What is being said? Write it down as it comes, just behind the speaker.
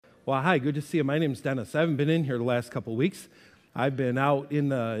Well, hi, good to see you. My name's Dennis. I haven't been in here the last couple of weeks. I've been out in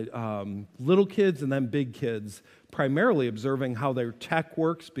the little kids and then big kids, primarily observing how their tech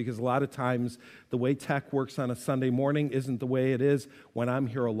works, because a lot of times the way tech works on a Sunday morning isn't the way it is when I'm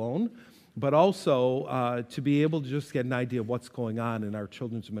here alone, but also to be able to just get an idea of what's going on in our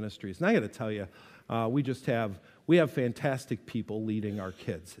children's ministries. And I got to tell you, we have fantastic people leading our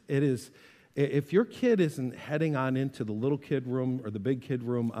kids. If your kid isn't heading on into the little kid room or the big kid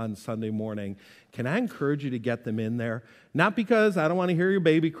room on Sunday morning, can I encourage you to get them in there? Not because I don't want to hear your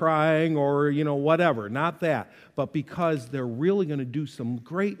baby crying or, whatever, not that, but because they're really going to do some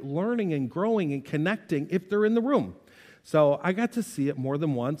great learning and growing and connecting if they're in the room. So I got to see it more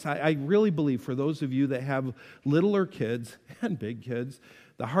than once. I really believe for those of you that have littler kids and big kids,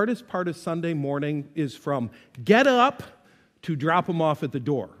 the hardest part of Sunday morning is from get up to drop them off at the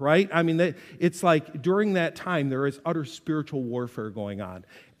door, right? I mean, it's like during that time, there is utter spiritual warfare going on.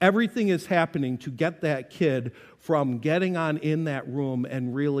 Everything is happening to get that kid from getting on in that room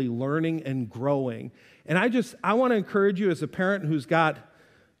and really learning and growing. And I want to encourage you as a parent who's got,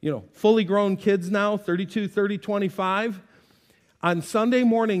 fully grown kids now, 32, 30, 25. On Sunday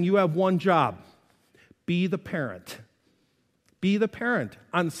morning, you have one job. Be the parent. Be the parent.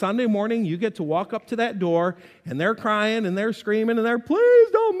 On Sunday morning, you get to walk up to that door, and they're crying, and they're screaming, and they're,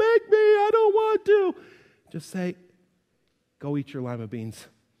 please don't make me, I don't want to. Just say, go eat your lima beans.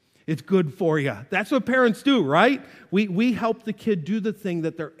 It's good for you. That's what parents do, right? We help the kid do the thing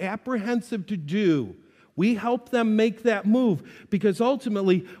that they're apprehensive to do. We help them make that move because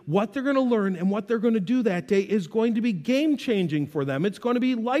ultimately what they're going to learn and what they're going to do that day is going to be game-changing for them. It's going to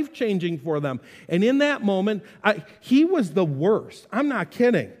be life-changing for them. And in that moment, he was the worst. I'm not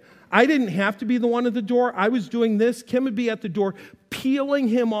kidding. I didn't have to be the one at the door. I was doing this. Kim would be at the door, peeling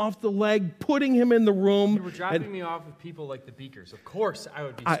him off the leg, putting him in the room. You were dropping me off with people like the Beakers. Of course I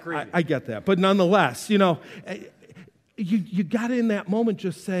would be screaming. I get that. But nonetheless, you got to in that moment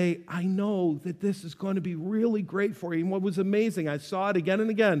just say, I know that this is going to be really great for you. And what was amazing, I saw it again and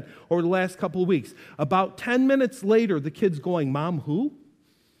again over the last couple of weeks. About 10 minutes later, the kid's going, Mom, who?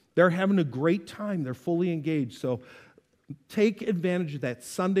 They're having a great time. They're fully engaged. So take advantage of that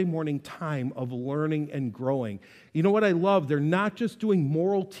Sunday morning time of learning and growing. You know what I love? They're not just doing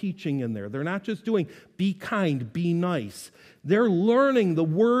moral teaching in there. They're not just doing be kind, be nice. They're learning the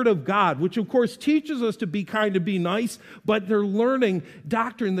Word of God, which of course teaches us to be kind, to be nice, but they're learning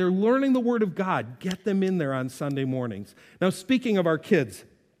doctrine. They're learning the Word of God. Get them in there on Sunday mornings. Now, speaking of our kids,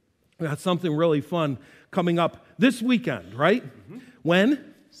 we got something really fun coming up this weekend, right? Mm-hmm.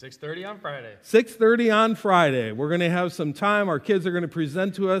 When? 6:30 on Friday. 6:30 on Friday. We're going to have some time. Our kids are going to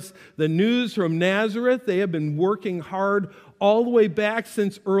present to us the news from Nazareth. They have been working hard all the way back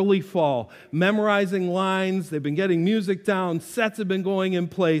since early fall, memorizing lines. They've been getting music down. Sets have been going in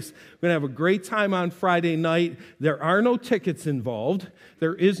place. We're going to have a great time on Friday night. There are no tickets involved.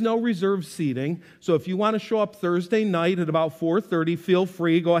 There is no reserved seating. So if you want to show up Thursday night at about 4:30, feel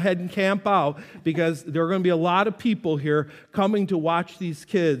free. Go ahead and camp out because there are going to be a lot of people here coming to watch these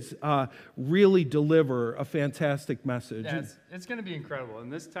kids really deliver a fantastic message. Yeah, it's going to be incredible.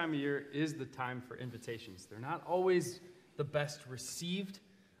 And this time of year is the time for invitations. They're not always the best received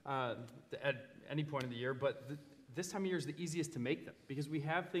at any point of the year, but this time of year is the easiest to make them because we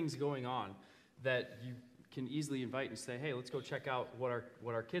have things going on that you can easily invite and say, hey, let's go check out what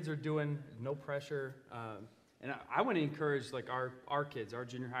our kids are doing, no pressure. And I want to encourage like our kids, our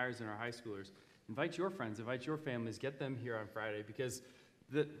junior hires and our high schoolers, invite your friends, invite your families, get them here on Friday because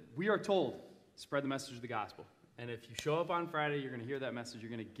we are told, spread the message of the gospel. And if you show up on Friday, you're going to hear that message.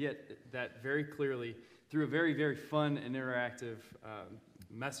 You're going to get that very clearly through a very, very fun and interactive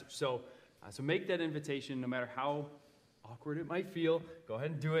message. So make that invitation, no matter how awkward it might feel. Go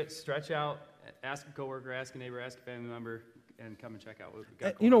ahead and do it. Stretch out. Ask a coworker, ask a neighbor, ask a family member, and come and check out what we've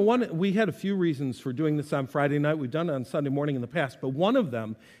got going on. We had a few reasons for doing this on Friday night. We've done it on Sunday morning in the past, but one of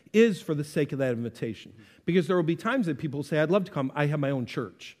them is for the sake of that invitation. Because there will be times that people say, I'd love to come. I have my own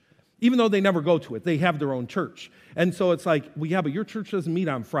church. Even though they never go to it, they have their own church. And so it's like, well, yeah, but your church doesn't meet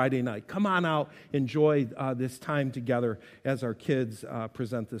on Friday night. Come on out, enjoy this time together as our kids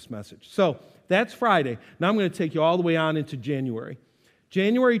present this message. So that's Friday. Now I'm going to take you all the way on into January.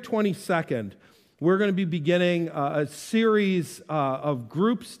 January 22nd, we're going to be beginning a series of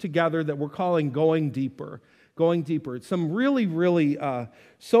groups together that we're calling Going Deeper. Going Deeper. Some really, really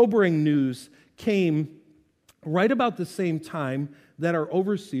sobering news came right about the same time that our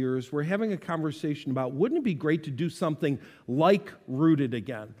overseers were having a conversation about, wouldn't it be great to do something like Rooted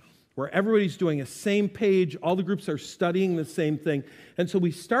again, where everybody's doing a same page, all the groups are studying the same thing. And so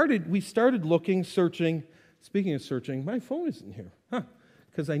we started looking, searching. Speaking of searching, my phone isn't here.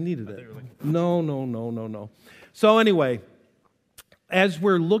 Because I needed it. No. So anyway, as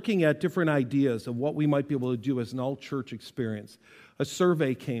we're looking at different ideas of what we might be able to do as an all-church experience, a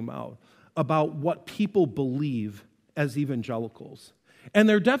survey came out about what people believe as evangelicals. And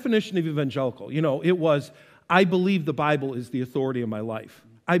their definition of evangelical, it was, I believe the Bible is the authority of my life.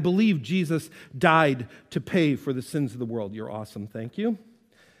 I believe Jesus died to pay for the sins of the world. You're awesome, thank you.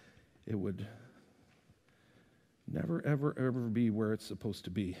 It would never, ever, ever be where it's supposed to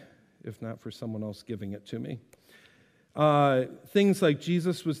be, if not for someone else giving it to me. Things like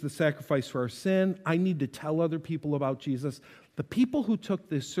Jesus was the sacrifice for our sin. I need to tell other people about Jesus. The people who took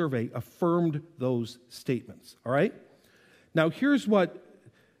this survey affirmed those statements, all right? Now, here's what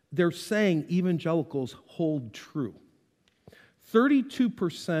they're saying evangelicals hold true.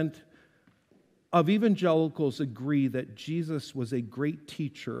 32% of evangelicals agree that Jesus was a great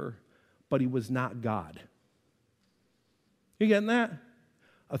teacher, but he was not God. You getting that?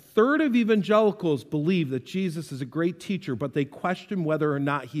 A third of evangelicals believe that Jesus is a great teacher, but they question whether or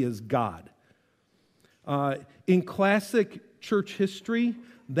not he is God. In classic church history,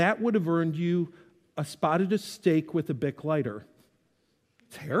 that would have earned you a spotted a steak with a Bic lighter.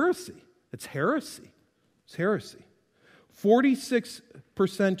 It's heresy. It's heresy. It's heresy.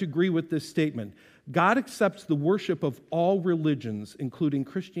 46% agree with this statement. God accepts the worship of all religions, including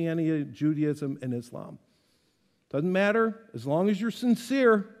Christianity, Judaism, and Islam. Doesn't matter. As long as you're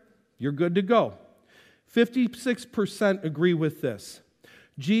sincere, you're good to go. 56% agree with this.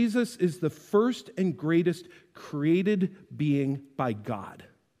 Jesus is the first and greatest created being by God.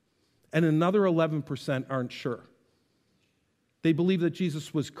 And another 11% aren't sure. They believe that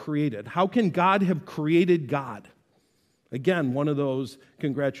Jesus was created. How can God have created God? Again, one of those,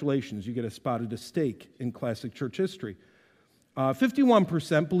 congratulations, you get a spotted a steak in classic church history.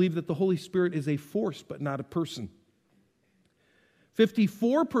 51% believe that the Holy Spirit is a force but not a person.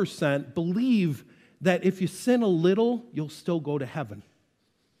 54% believe that if you sin a little, you'll still go to heaven.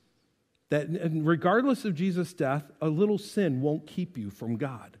 That regardless of Jesus' death, a little sin won't keep you from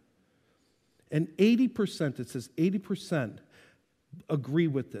God. And 80%, it says 80%, agree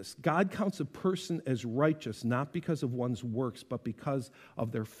with this. God counts a person as righteous not because of one's works, but because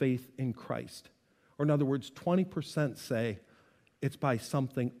of their faith in Christ. Or in other words, 20% say it's by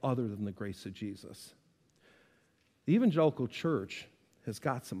something other than the grace of Jesus. The evangelical church has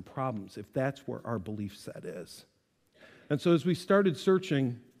got some problems if that's where our belief set is. And so as we started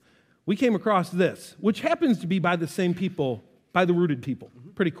searching, we came across this, which happens to be by the same people, by the Rooted people.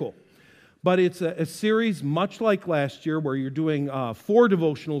 Pretty cool. But it's a series much like last year where you're doing 4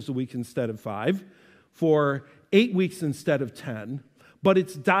 devotionals a week instead of 5, for 8 weeks instead of 10. But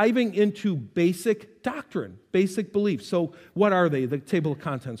it's diving into basic doctrine, basic beliefs. So what are they? The table of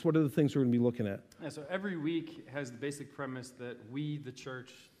contents. What are the things we're going to be looking at? Yeah, so every week has the basic premise that we, the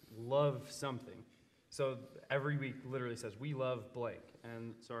church, love something. So every week literally says, we love blank.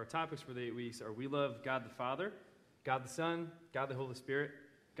 And so our topics for the 8 weeks are we love God the Father, God the Son, God the Holy Spirit,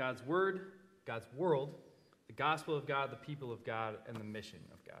 God's Word, God's world, the gospel of God, the people of God, and the mission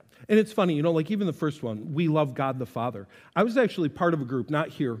of God. And it's funny, like even the first one, we love God the Father. I was actually part of a group, not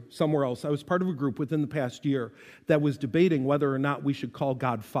here, somewhere else. I was part of a group within the past year that was debating whether or not we should call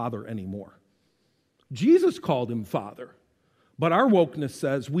God Father anymore. Jesus called him Father, but our wokeness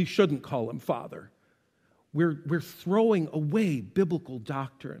says we shouldn't call him Father. We're throwing away biblical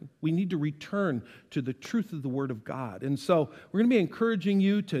doctrine. We need to return to the truth of the Word of God. And so we're going to be encouraging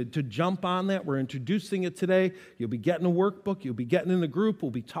you to jump on that. We're introducing it today. You'll be getting a workbook. You'll be getting in a group.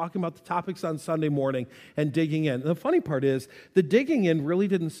 We'll be talking about the topics on Sunday morning and digging in. And the funny part is the digging in really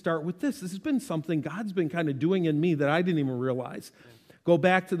didn't start with this. This has been something God's been kind of doing in me that I didn't even realize. Go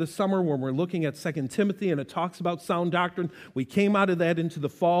back to the summer when we're looking at 2 Timothy and it talks about sound doctrine. We came out of that into the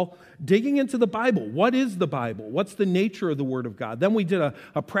fall, digging into the Bible. What is the Bible? What's the nature of the Word of God? Then we did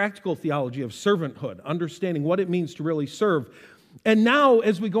a practical theology of servanthood, understanding what it means to really serve. And now,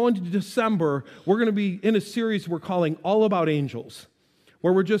 as we go into December, we're going to be in a series we're calling All About Angels,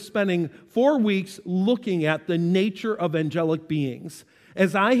 where we're just spending 4 weeks looking at the nature of angelic beings.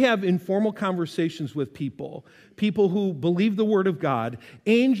 As I have informal conversations with people who believe the Word of God,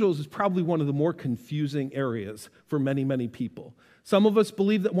 angels is probably one of the more confusing areas for many, many people. Some of us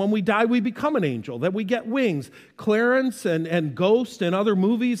believe that when we die, we become an angel, that we get wings. Clarence and Ghost and other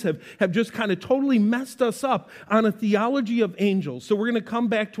movies have just kind of totally messed us up on a theology of angels. So we're going to come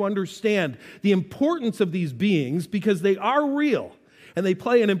back to understand the importance of these beings because they are real. And they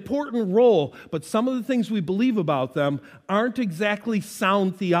play an important role, but some of the things we believe about them aren't exactly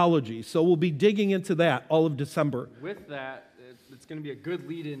sound theology. So we'll be digging into that all of December. With that, it's going to be a good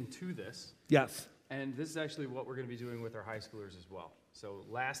lead-in to this. Yes. And this is actually what we're going to be doing with our high schoolers as well. So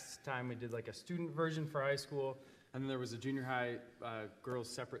last time we did like a student version for high school, and then there was a junior high girls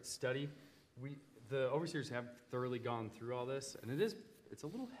separate study. The overseers have thoroughly gone through all this, and it's a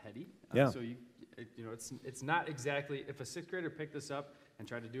little heady. Yeah. So it's not exactly, if a sixth grader picked this up and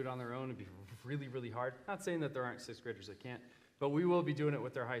tried to do it on their own, it'd be really, really hard. Not saying that there aren't sixth graders that can't, but we will be doing it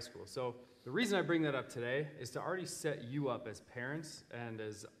with their high school. So the reason I bring that up today is to already set you up as parents and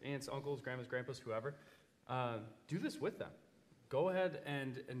as aunts, uncles, grandmas, grandpas, whoever. Do this with them. Go ahead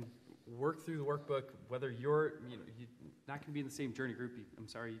and work through the workbook, whether you're not going to be in the same journey group. I'm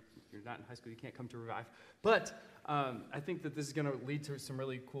sorry, you're not in high school, you can't come to Revive. But I think that this is going to lead to some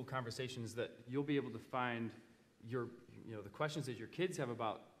really cool conversations that you'll be able to find the questions that your kids have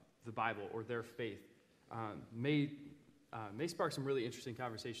about the Bible or their faith may spark some really interesting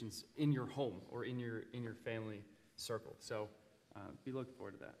conversations in your home or in your family circle. So be looking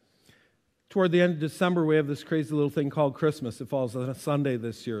forward to that. Toward the end of December, we have this crazy little thing called Christmas. It falls on a Sunday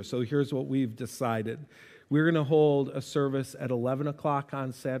this year. So here's what we've decided. We're going to hold a service at 11 o'clock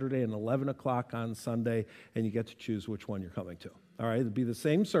on Saturday and 11 o'clock on Sunday, and you get to choose which one you're coming to. All right, it'll be the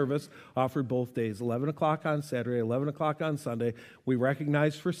same service offered both days, 11 o'clock on Saturday, 11 o'clock on Sunday. We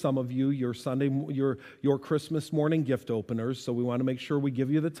recognize for some of you your Christmas morning gift openers, so we want to make sure we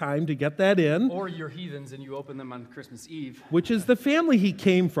give you the time to get that in. Or you're heathens and you open them on Christmas Eve. Which is the family he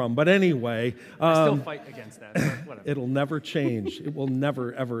came from, but anyway. I still fight against that, but whatever. It'll never change. It will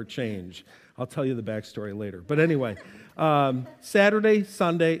never, ever change. I'll tell you the backstory later. But anyway, Saturday,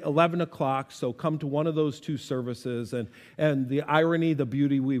 Sunday, 11 o'clock, so come to one of those two services. And the irony, the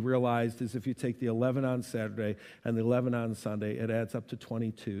beauty we realized is if you take the 11 on Saturday and the 11 on Sunday, it adds up to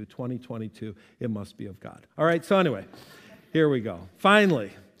 22. 2022, it must be of God. All right, so anyway, here we go.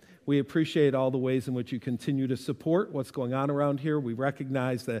 Finally, we appreciate all the ways in which you continue to support what's going on around here. We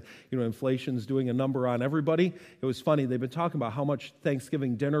recognize that, inflation's doing a number on everybody. It was funny, they've been talking about how much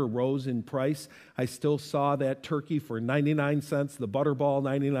Thanksgiving dinner rose in price. I still saw that turkey for 99 cents, the butterball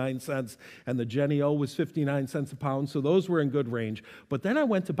 99 cents, and the Jenny O was 59 cents a pound, so those were in good range. But then I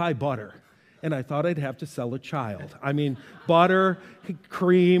went to buy butter, and I thought I'd have to sell a child. I mean, butter,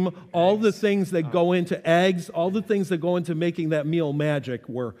 cream, all the things that go into eggs, all the things that go into making that meal magic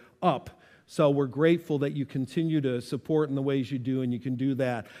were up. So we're grateful that you continue to support in the ways you do, and you can do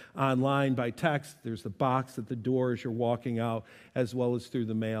that online by text. There's the box at the door as you're walking out, as well as through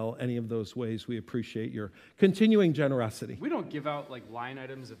the mail. Any of those ways, we appreciate your continuing generosity. We don't give out line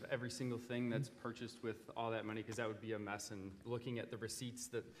items of every single thing that's purchased with all that money, because that would be a mess, and looking at the receipts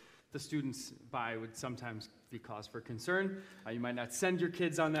that the students buy would sometimes be cause for concern. You might not send your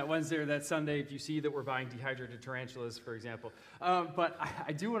kids on that Wednesday or that Sunday if you see that we're buying dehydrated tarantulas, for example. But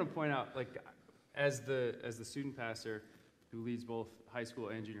I do want to point out, as the student pastor who leads both high school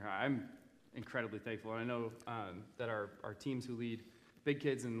and junior high, I'm incredibly thankful. And I know that our teams who lead big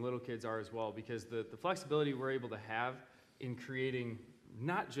kids and little kids are as well, because the flexibility we're able to have in creating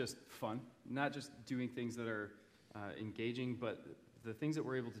not just fun, not just doing things that are engaging, but the things that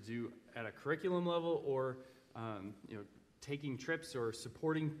we're able to do at a curriculum level, or taking trips or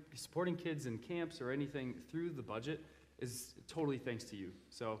supporting kids in camps or anything through the budget is totally thanks to you.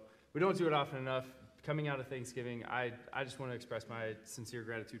 So we don't do it often enough. Coming out of Thanksgiving, I just want to express my sincere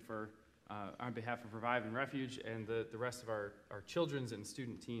gratitude for on behalf of Revive and Refuge and the rest of our children's and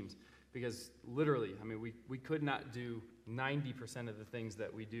student teams, because literally, we could not do 90% of the things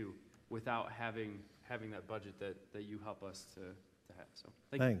that we do without having that budget that you help us to have. So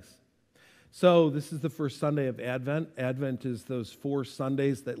thanks. So this is the first Sunday of Advent. Advent is those 4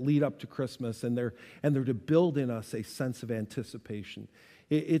 Sundays that lead up to Christmas, and they're to build in us a sense of anticipation.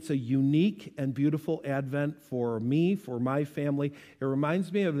 It's a unique and beautiful Advent for me, for my family. It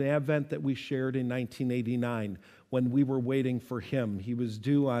reminds me of the Advent that we shared in 1989 when we were waiting for him. He was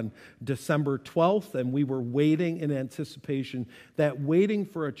due on December 12th, and we were waiting in anticipation, that waiting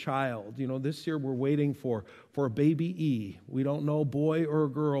for a child. This year we're waiting for baby E. We don't know boy or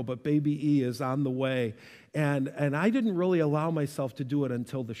girl, but baby E is on the way. And I didn't really allow myself to do it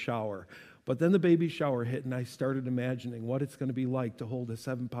until the shower. But then the baby shower hit, and I started imagining what it's going to be like to hold a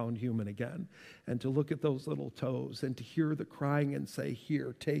 7-pound human again, and to look at those little toes, and to hear the crying and say,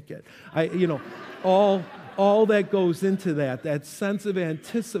 "Here, take it." All that goes into that sense of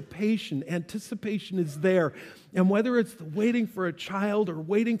anticipation. Anticipation is there. And whether it's waiting for a child or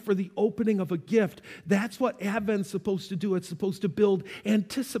waiting for the opening of a gift, that's what Advent's supposed to do. It's supposed to build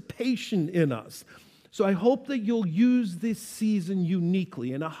anticipation in us. So I hope that you'll use this season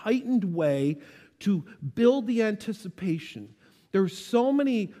uniquely, in a heightened way, to build the anticipation. There's so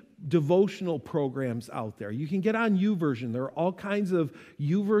many devotional programs out there. You can get on YouVersion. There are all kinds of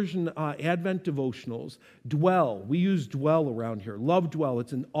YouVersion Advent devotionals. Dwell. We use Dwell around here. Love Dwell.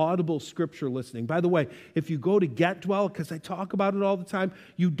 It's an audible scripture listening. By the way, if you go to Get Dwell, because I talk about it all the time,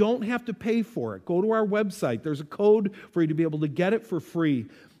 you don't have to pay for it. Go to our website. There's a code for you to be able to get it for free.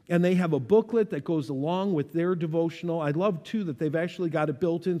 And they have a booklet that goes along with their devotional. I love, too, that they've actually got it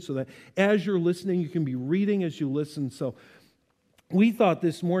built in so that as you're listening, you can be reading as you listen. So we thought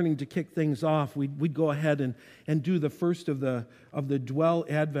this morning to kick things off, we'd go ahead and do the first of the Dwell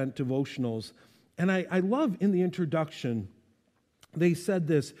Advent devotionals. And I love in the introduction, they said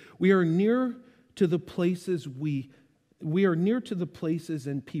this: we are near to the places we are near to the places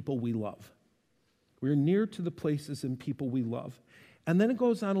and people we love. We are near to the places and people we love. And then it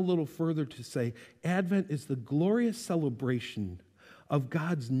goes on a little further to say, Advent is the glorious celebration of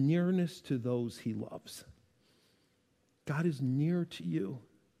God's nearness to those he loves. God is near to you.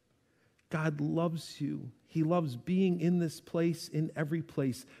 God loves you. He loves being in this place, in every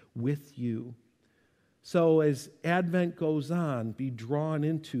place with you. So as Advent goes on, be drawn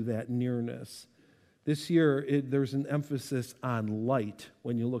into that nearness. This year, there's an emphasis on light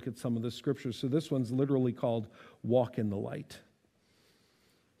when you look at some of the scriptures. So this one's literally called Walk in the Light.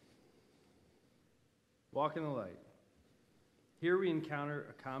 Walk in the light. Here we encounter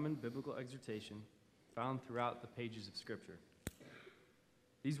a common biblical exhortation found throughout the pages of Scripture.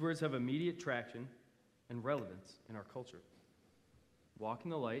 These words have immediate traction and relevance in our culture. Walk in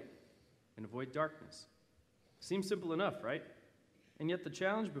the light and avoid darkness. Seems simple enough, right? And yet the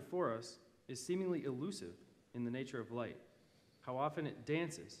challenge before us is seemingly elusive in the nature of light. How often it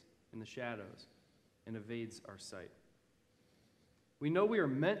dances in the shadows and evades our sight. We know we are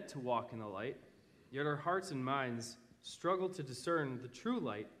meant to walk in the light, yet our hearts and minds struggle to discern the true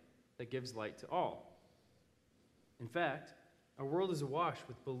light that gives light to all. In fact, our world is awash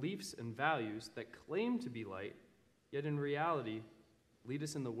with beliefs and values that claim to be light, yet in reality lead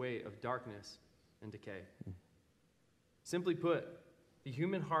us in the way of darkness and decay. Simply put, the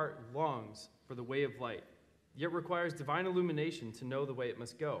human heart longs for the way of light, yet requires divine illumination to know the way it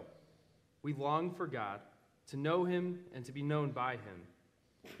must go. We long for God, to know him and to be known by him.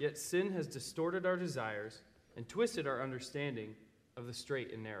 Yet sin has distorted our desires and twisted our understanding of the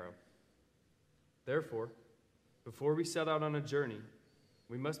straight and narrow. Therefore, before we set out on a journey,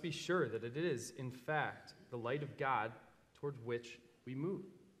 we must be sure that it is, in fact, the light of God toward which we move.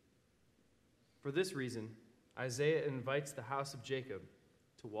 For this reason, Isaiah invites the house of Jacob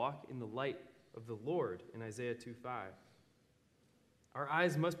to walk in the light of the Lord in Isaiah 2:5. Our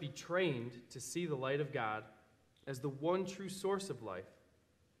eyes must be trained to see the light of God as the one true source of life,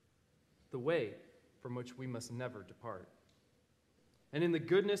 the way from which we must never depart. And in the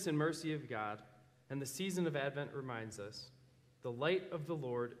goodness and mercy of God, and the season of Advent reminds us, the light of the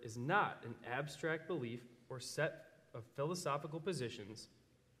Lord is not an abstract belief or set of philosophical positions,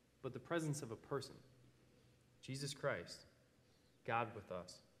 but the presence of a person, Jesus Christ, God with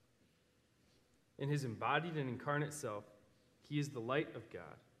us. In his embodied and incarnate self, he is the light of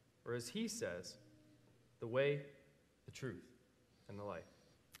God, or as he says, the way, the truth, and the light.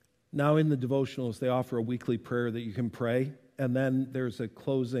 Now in the devotionals, they offer a weekly prayer that you can pray, and then there's a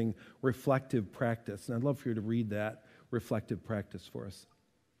closing reflective practice. And I'd love for you to read that reflective practice for us.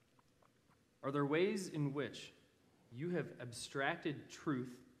 Are there ways in which you have abstracted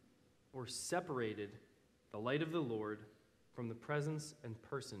truth or separated the light of the Lord from the presence and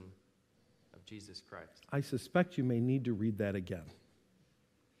person of Jesus Christ? I suspect you may need to read that again.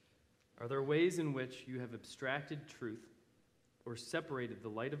 Are there ways in which you have abstracted truth or separated the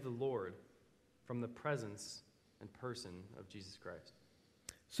light of the Lord from the presence and person of Jesus Christ?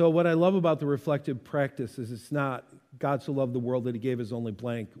 So what I love about the reflective practice is it's not, God so loved the world that he gave his only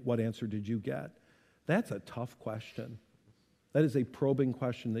blank, what answer did you get? That's a tough question. That is a probing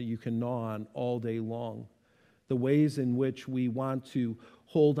question that you can gnaw on all day long. The ways in which we want to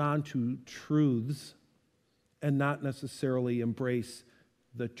hold on to truths and not necessarily embrace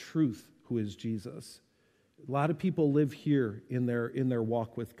the truth, who is Jesus. A lot of people live here in their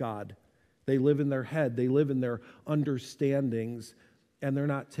walk with God. They live in their head. They live in their understandings, and they're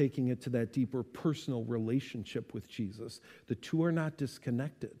not taking it to that deeper personal relationship with Jesus. The two are not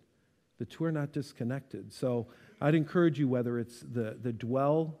disconnected. The two are not disconnected. So I'd encourage you, whether it's the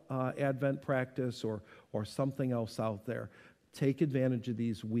Dwell Advent practice or something else out there, take advantage of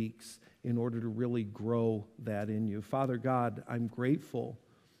these weeks in order to really grow that in you. Father God, I'm grateful.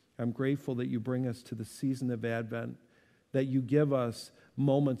 I'm grateful that you bring us to the season of Advent, that you give us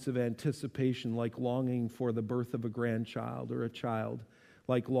moments of anticipation like longing for the birth of a grandchild or a child,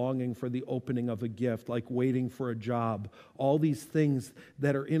 like longing for the opening of a gift, like waiting for a job, all these things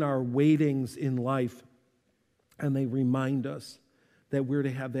that are in our waitings in life. And they remind us that we're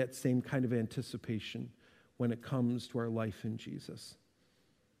to have that same kind of anticipation when it comes to our life in Jesus.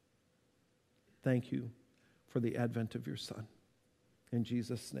 Thank you for the advent of your Son. In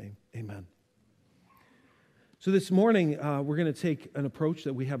Jesus' name, amen. So this morning, we're going to take an approach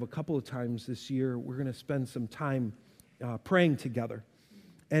that we have a couple of times this year. We're going to spend some time praying together.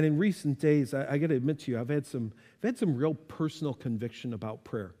 And in recent days, I got to admit to you, I've had some real personal conviction about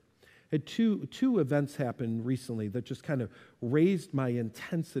prayer. Had two events happened recently that just kind of raised my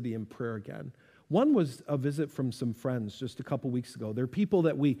intensity in prayer again. One was a visit from some friends just a couple weeks ago. They're people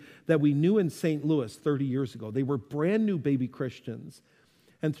that we knew in St. Louis 30 years ago. They were brand new baby Christians.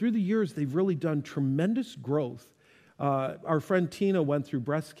 And through the years, they've really done tremendous growth. Our friend Tina went through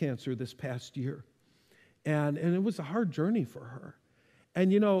breast cancer this past year. And it was a hard journey for her.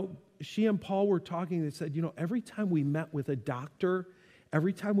 And, she and Paul were talking. They said, every time we met with a doctor,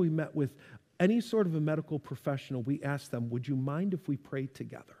 every time we met with any sort of a medical professional, we asked them, would you mind if we prayed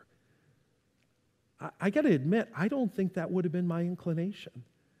together? I got to admit, I don't think that would have been my inclination.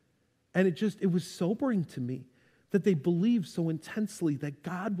 And it was sobering to me that they believed so intensely that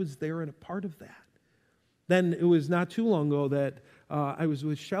God was there and a part of that. Then it was not too long ago that I was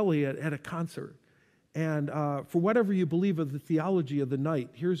with Shelley at a concert. And for whatever you believe of the theology of the night,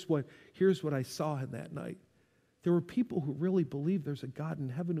 here's what I saw in that night. There were people who really believe there's a God in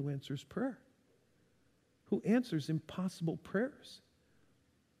heaven who answers prayer, who answers impossible prayers.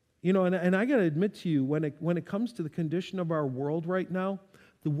 And I got to admit to you, when it comes to the condition of our world right now,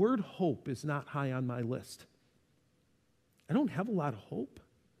 the word hope is not high on my list. I don't have a lot of hope.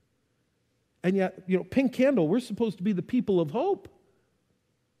 And yet, Pink Candle, we're supposed to be the people of hope.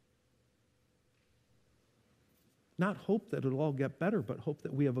 Not hope that it'll all get better, but hope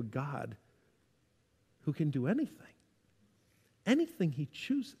that we have a God who can do anything. Anything he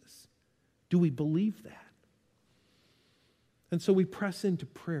chooses. Do we believe that? And so we press into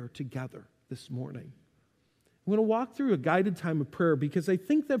prayer together this morning. I'm going to walk through a guided time of prayer because I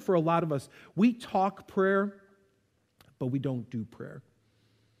think that for a lot of us, we talk prayer, but we don't do prayer.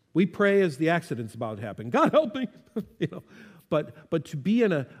 We pray as the accident's about to happen. God help me. But to be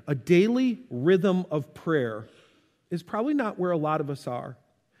in a daily rhythm of prayer is probably not where a lot of us are.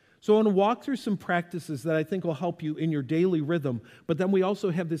 So I want to walk through some practices that I think will help you in your daily rhythm, but then we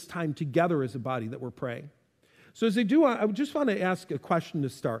also have this time together as a body that we're praying. So as I do, I just want to ask a question to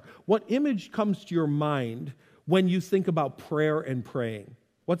start. What image comes to your mind when you think about prayer and praying?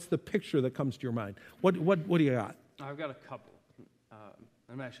 What's the picture that comes to your mind? What do you got? I've got a couple.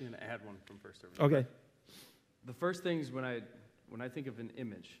 I'm actually going to add one from first service. Okay. The first thing is when I think of an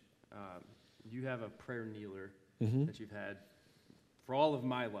image, you have a prayer kneeler that you've had for all of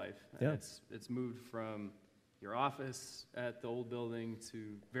my life. Yeah. It's moved from your office at the old building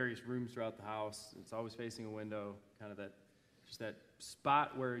to various rooms throughout the house. It's always facing a window, kind of that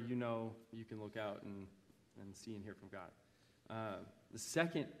spot where you can look out and see and hear from God. The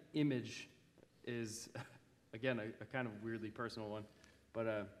second image is, again, a kind of weirdly personal one,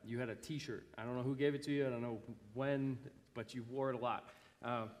 but you had a T-shirt. I don't know who gave it to you. I don't know when, but you wore it a lot.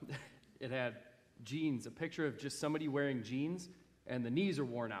 It had jeans, a picture of just somebody wearing jeans, and the knees are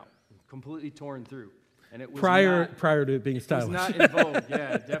worn out, completely torn through. And it was prior to it being stylish. It was not in vogue.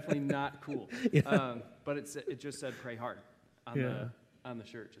 Yeah, definitely not cool. Yeah. But it just said "pray hard" on the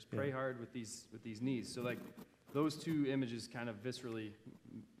shirt. Just pray hard with these knees. So like those two images kind of viscerally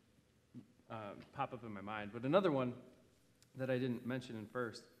pop up in my mind. But another one that I didn't mention in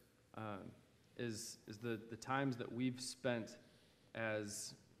first is the times that we've spent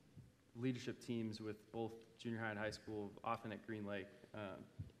as leadership teams with both junior high and high school, often at Green Lake,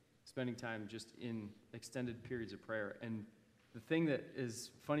 spending time just in extended periods of prayer. And the thing that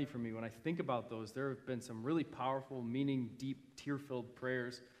is funny for me when I think about those, there have been some really powerful, meaning, deep, tear-filled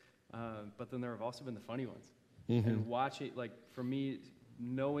prayers, but then there have also been the funny ones. Mm-hmm. And watching, like for me,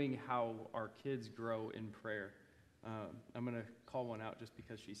 knowing how our kids grow in prayer, I'm going to call one out just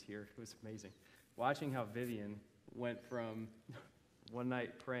because she's here. It was amazing. Watching how Vivian went from one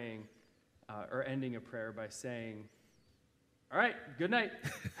night praying or ending a prayer by saying, "All right, good night,"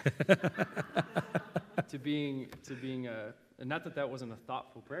 to being and not that wasn't a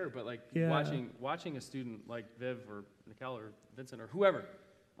thoughtful prayer, but like watching a student like Viv or Nicole or Vincent or whoever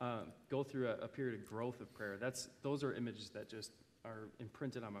go through a period of growth of prayer. Those are images that just are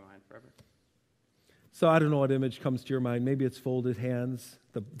imprinted on my mind forever. So I don't know what image comes to your mind. Maybe it's folded hands,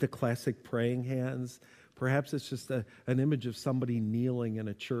 the classic praying hands, Perhaps it's just an image of somebody kneeling in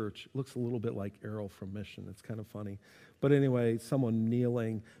a church. It looks a little bit like Errol from Mission. It's kind of funny. But anyway, someone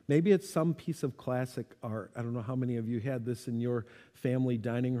kneeling. Maybe it's some piece of classic art. I don't know how many of you had this in your family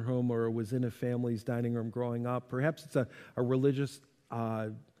dining room or was in a family's dining room growing up. Perhaps it's a religious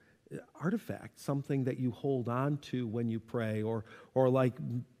artifact, something that you hold on to when you pray, or like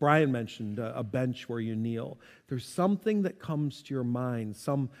Brian mentioned, a bench where you kneel. There's something that comes to your mind,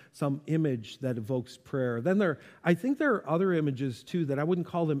 some image that evokes prayer. Then I think there are other images too that I wouldn't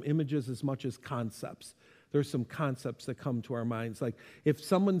call them images as much as concepts. There's some concepts that come to our minds. Like if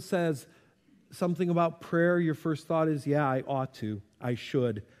someone says something about prayer, your first thought is, yeah, I ought to, I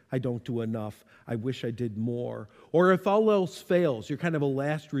should, I don't do enough, I wish I did more. Or if all else fails, you're kind of a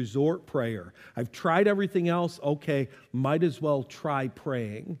last resort prayer. I've tried everything else, okay, might as well try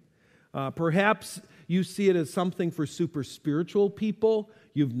praying. Perhaps you see it as something for super spiritual people.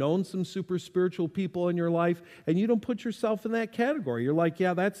 You've known some super spiritual people in your life, and you don't put yourself in that category. You're like,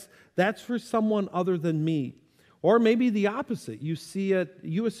 yeah, that's for someone other than me. Or maybe the opposite.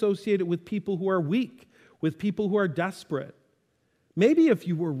 You associate it with people who are weak, with people who are desperate. Maybe if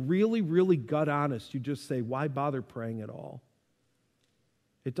you were really, really gut honest, you'd just say, why bother praying at all?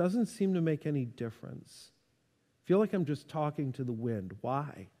 It doesn't seem to make any difference. I feel like I'm just talking to the wind.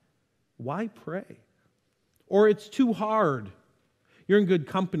 Why? Why pray? Or it's too hard. You're in good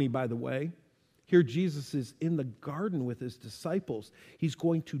company, by the way. Here Jesus is in the garden with his disciples. He's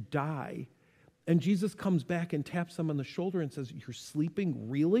going to die. And Jesus comes back and taps them on the shoulder and says, you're sleeping?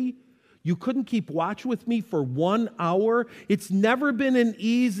 Really? You couldn't keep watch with me for 1 hour? It's never been an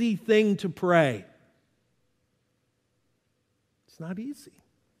easy thing to pray. It's not easy.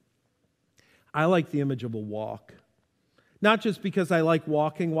 I like the image of a walk. Not just because I like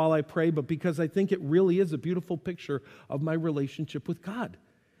walking while I pray, but because I think it really is a beautiful picture of my relationship with God.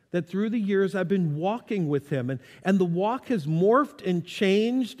 That through the years I've been walking with him, and the walk has morphed and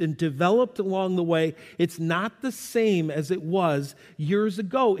changed and developed along the way. It's not the same as it was years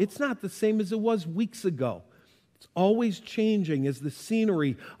ago. It's not the same as it was weeks ago. It's always changing as the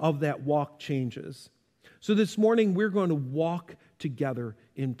scenery of that walk changes. So this morning we're going to walk together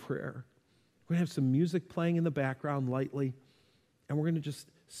in prayer. We're going to have some music playing in the background lightly, and we're going to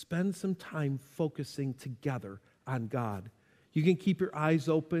just spend some time focusing together on God. You can keep your eyes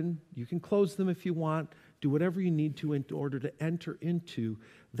open. You can close them if you want. Do whatever you need to in order to enter into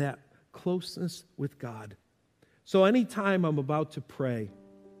that closeness with God. So anytime I'm about to pray,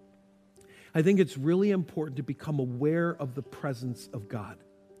 I think it's really important to become aware of the presence of God.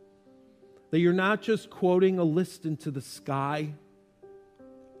 That you're not just quoting a list into the sky.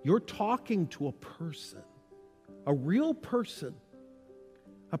 You're talking to a person, a real person,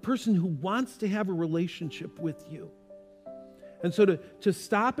 a person who wants to have a relationship with you. And so to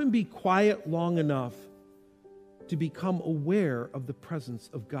stop and be quiet long enough to become aware of the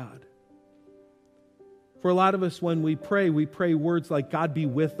presence of God. For a lot of us, when we pray words like, God be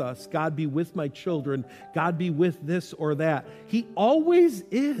with us, God be with my children, God be with this or that. He always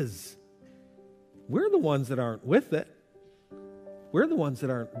is. We're the ones that aren't with it. We're the ones that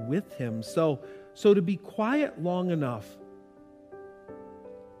aren't with him. So to be quiet long enough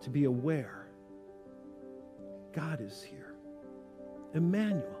to be aware, God is here.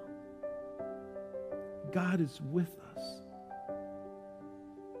 Emmanuel, God is with us.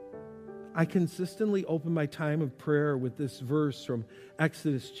 I consistently open my time of prayer with this verse from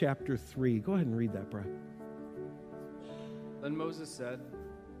Exodus chapter 3. Go ahead and read that, Brian. Then Moses said,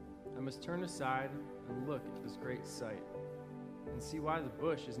 I must turn aside and look at this great sight and see why the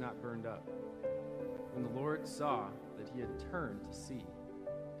bush is not burned up. When the Lord saw that he had turned to see,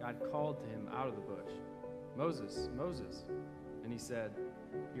 God called to him out of the bush, Moses, Moses. And he said,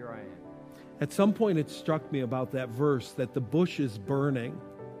 here I am. At some point it struck me about that verse that the bush is burning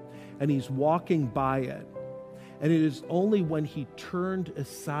and he's walking by it. And it is only when he turned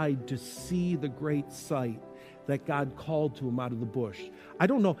aside to see the great sight that God called to him out of the bush. I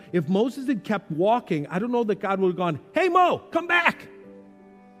don't know. If Moses had kept walking, I don't know that God would have gone, hey Mo, come back.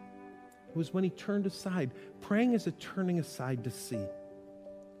 It was when he turned aside. Praying is a turning aside to see.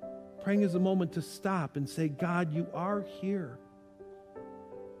 Praying is a moment to stop and say, God, you are here.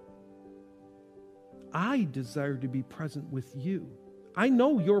 I desire to be present with you. I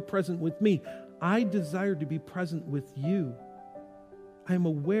know you're present with me. I desire to be present with you. I am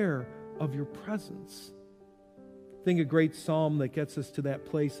aware of your presence. I think a great psalm that gets us to that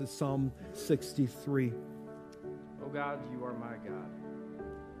place is Psalm 63. O God, you are my God.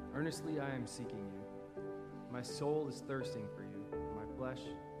 Earnestly I am seeking you. My soul is thirsting for you, my flesh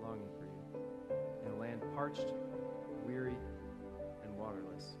longing for you, in a land parched, weary, and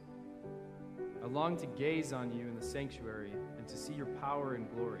waterless. I long to gaze on you in the sanctuary and to see your power and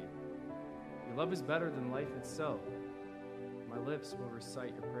glory. Your love is better than life itself. My lips will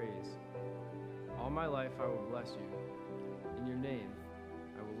recite your praise. All my life I will bless you. In your name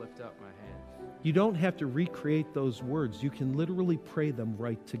I will lift up my hands. You don't have to recreate those words. You can literally pray them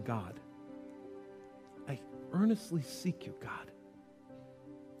right to God. I earnestly seek you, God.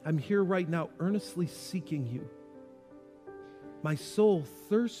 I'm here right now earnestly seeking you. My soul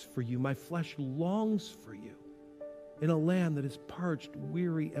thirsts for you. My flesh longs for you in a land that is parched,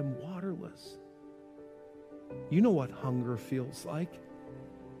 weary, and waterless. You know what hunger feels like.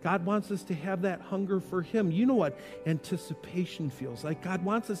 God wants us to have that hunger for him. You know what anticipation feels like. God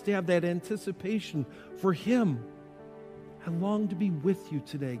wants us to have that anticipation for him. I long to be with you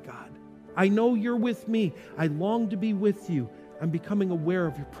today, God. I know you're with me. I long to be with you. I'm becoming aware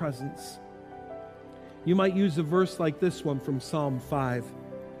of your presence. You might use a verse like this one from Psalm 5.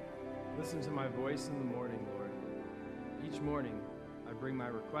 Listen to my voice in the morning, Lord. Each morning I bring my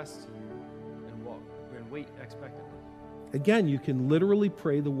requests to you and wait expectantly. Again, you can literally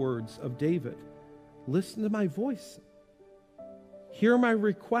pray the words of David. Listen to my voice. Hear my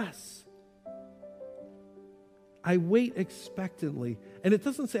requests. I wait expectantly. And it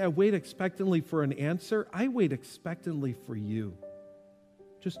doesn't say I wait expectantly for an answer. I wait expectantly for you.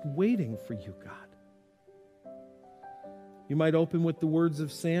 Just waiting for you, God. You might open with the words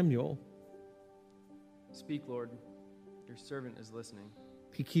of Samuel. Speak, Lord. Your servant is listening.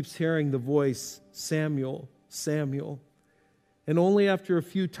 He keeps hearing the voice, Samuel, Samuel. And only after a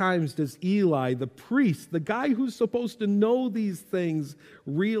few times does Eli, the priest, the guy who's supposed to know these things,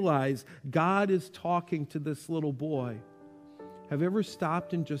 realize God is talking to this little boy. Have you ever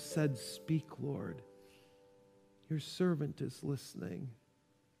stopped and just said, speak, Lord? Your servant is listening.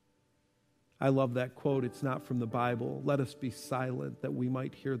 I love that quote. It's not from the Bible. Let us be silent that we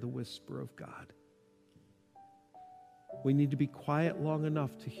might hear the whisper of God. We need to be quiet long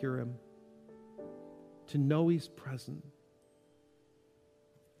enough to hear him, to know he's present.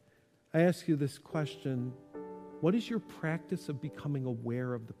 I ask you this question. What is your practice of becoming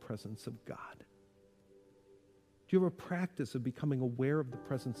aware of the presence of God? Do you have a practice of becoming aware of the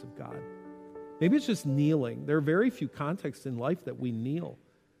presence of God? Maybe it's just kneeling. There are very few contexts in life that we kneel.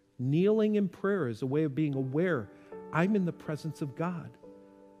 Kneeling in prayer is a way of being aware. I'm in the presence of God.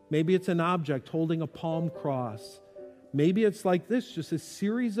 Maybe it's an object holding a palm cross. Maybe it's like this, just a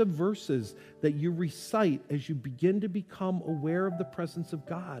series of verses that you recite as you begin to become aware of the presence of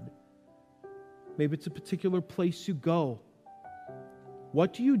God. Maybe it's a particular place you go.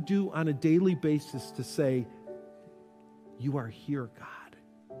 What do you do on a daily basis to say, you are here,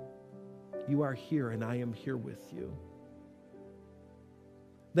 God. You are here, and I am here with you.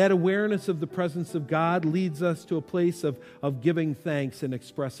 That awareness of the presence of God leads us to a place of giving thanks and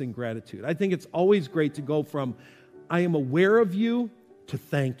expressing gratitude. I think it's always great to go from, I am aware of you, to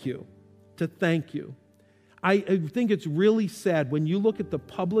thank you. To thank you. I think it's really sad when you look at the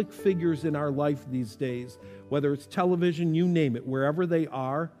public figures in our life these days, whether it's television, you name it, wherever they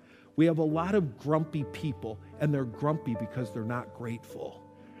are, we have a lot of grumpy people, and they're grumpy because they're not grateful.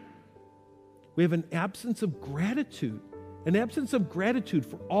 We have an absence of gratitude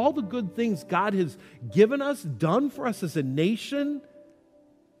for all the good things God has given us, done for us as a nation.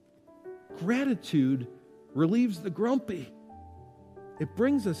 Gratitude relieves the grumpy. It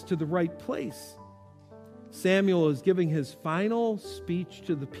brings us to the right place. Samuel is giving his final speech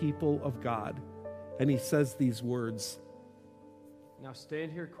to the people of God, and he says these words. Now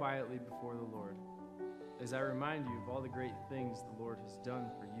stand here quietly before the Lord, as I remind you of all the great things the Lord has done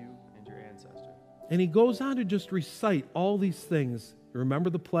for you and your ancestors. And he goes on to just recite all these things. Remember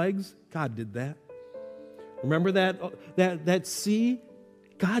the plagues? God did that. Remember that sea?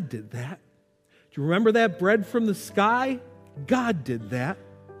 God did that. Do you remember that bread from the sky? God did that.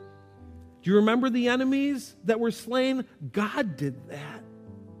 Do you remember the enemies that were slain? God did that.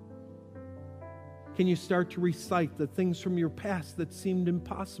 Can you start to recite the things from your past that seemed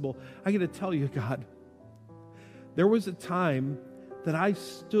impossible? I got to tell you, God, there was a time that I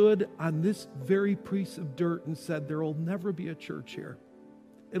stood on this very piece of dirt and said, there will never be a church here.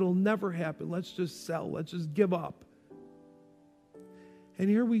 It'll never happen. Let's just sell. Let's just give up. And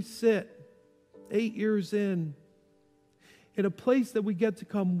here we sit, 8 years in a place that we get to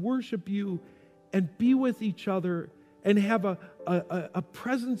come worship you and be with each other and have a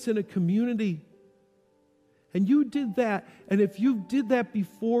presence in a community. And you did that. And if you did that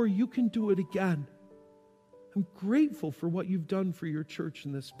before, you can do it again. I'm grateful for what you've done for your church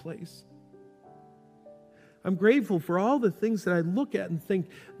in this place. I'm grateful for all the things that I look at and think,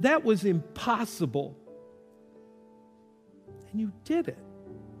 that was impossible. And you did it.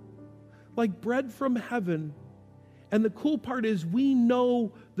 like bread from heaven. And the cool part is we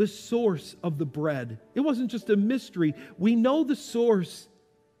know the source of the bread. It wasn't just a mystery. We know the source.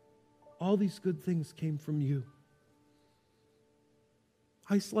 All these good things came from you.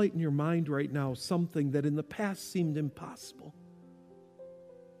 Isolate in your mind right now something that in the past seemed impossible.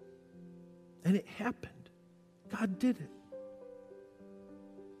 And it happened. God did it.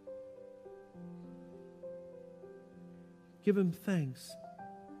 Give him thanks.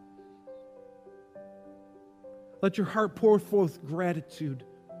 Let your heart pour forth gratitude.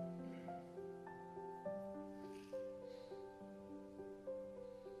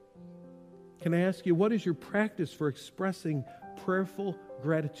 Can I ask you, what is your practice for expressing prayerful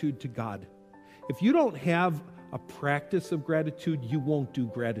gratitude to God? If you don't have a practice of gratitude, you won't do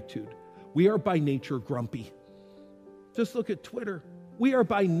gratitude. We are by nature grumpy. Just look at Twitter. We are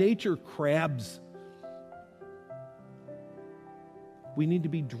by nature crabs. We need to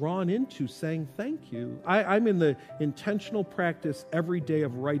be drawn into saying thank you. I'm in the intentional practice every day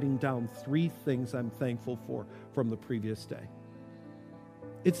of writing down 3 things I'm thankful for from the previous day.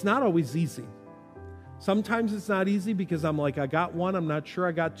 It's not always easy. Sometimes it's not easy because I'm like, I got 1, I'm not sure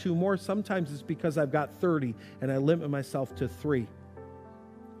I got 2 more. Sometimes it's because I've got 30 and I limit myself to 3.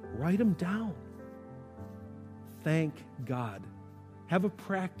 Write them down. Thank God. Have a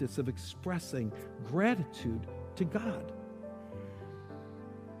practice of expressing gratitude to God.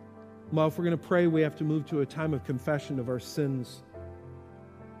 Well, if we're going to pray, we have to move to a time of confession of our sins.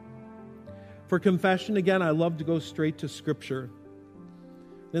 For confession, again, I love to go straight to Scripture.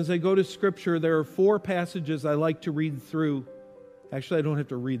 As I go to Scripture, there are 4 passages I like to read through. Actually, I don't have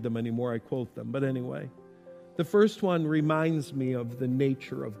to read them anymore. I quote them. But anyway, the first one reminds me of the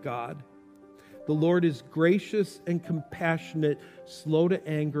nature of God. The Lord is gracious and compassionate, slow to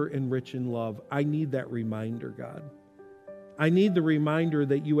anger, and rich in love. I need that reminder, God. I need the reminder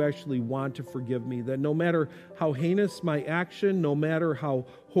that you actually want to forgive me, that no matter how heinous my action, no matter how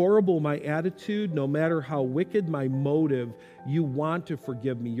horrible my attitude, no matter how wicked my motive, you want to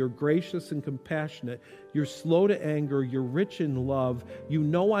forgive me. You're gracious and compassionate. You're slow to anger. You're rich in love. You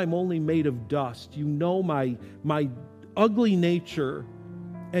know I'm only made of dust. You know my ugly nature,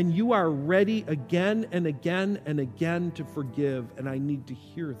 and you are ready again and again and again to forgive, and I need to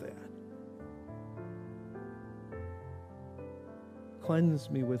hear that. Cleanse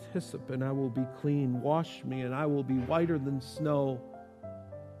me with hyssop, and I will be clean. Wash me, and I will be whiter than snow.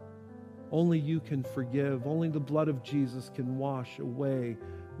 Only you can forgive. Only the blood of Jesus can wash away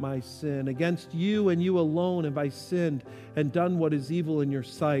my sin. Against you and you alone have I sinned and done what is evil in your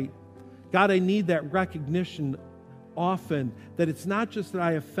sight. God, I need that recognition often, that it's not just that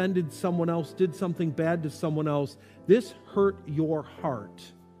I offended someone else, did something bad to someone else. This hurt your heart.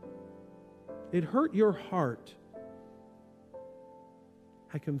 It hurt your heart.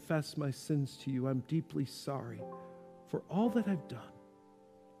 I confess my sins to you. I'm deeply sorry for all that I've done.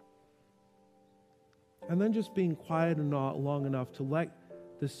 And then just being quiet and long enough to let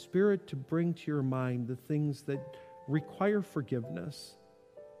the Spirit to bring to your mind the things that require forgiveness.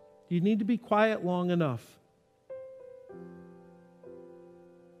 You need to be quiet long enough.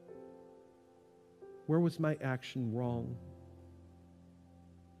 Where was my action wrong?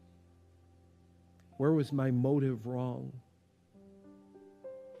 Where was my motive wrong?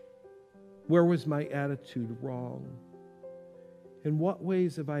 Where was my attitude wrong? In what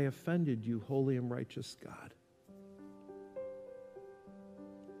ways have I offended you, holy and righteous God?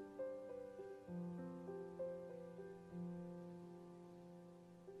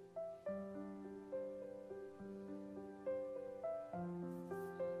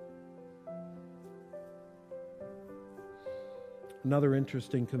 Another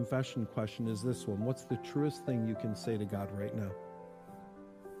interesting confession question is this one. What's the truest thing you can say to God right now?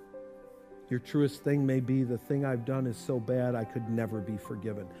 Your truest thing may be, the thing I've done is so bad I could never be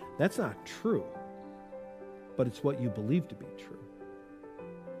forgiven. That's not true, but it's what you believe to be true.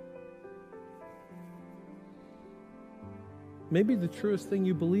 Maybe the truest thing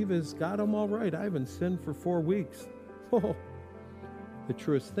you believe is, God, I'm all right. I haven't sinned for 4 weeks. Oh, the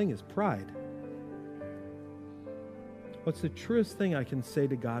truest thing is pride. What's the truest thing I can say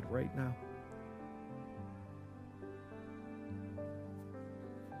to God right now?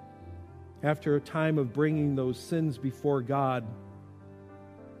 After a time of bringing those sins before God,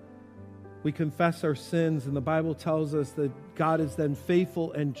 we confess our sins, and the Bible tells us that God is then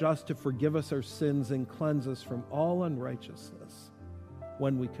faithful and just to forgive us our sins and cleanse us from all unrighteousness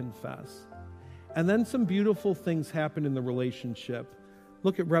when we confess. And then some beautiful things happen in the relationship.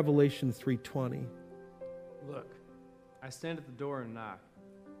 Look at Revelation 3:20. Look, I stand at the door and knock.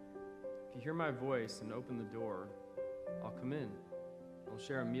 If you hear my voice and open the door, I'll come in. We'll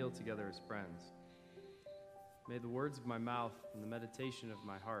share a meal together as friends. May the words of my mouth and the meditation of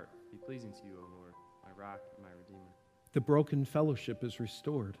my heart be pleasing to you, O Lord, my rock and my redeemer. The broken fellowship is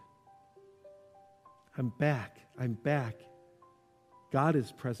restored. I'm back. I'm back. God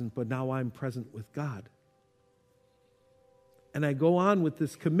is present, but now I'm present with God. And I go on with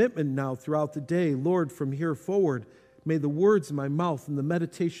this commitment now throughout the day. Lord, from here forward, may the words of my mouth and the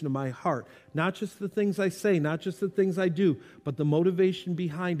meditation of my heart, not just the things I say, not just the things I do, but the motivation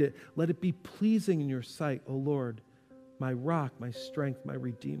behind it, let it be pleasing in your sight, O Lord, my rock, my strength, my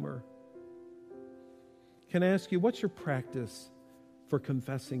redeemer. Can I ask you, what's your practice for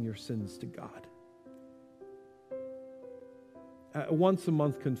confessing your sins to God? A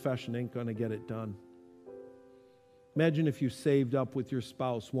once-a-month confession ain't going to get it done. Imagine if you saved up with your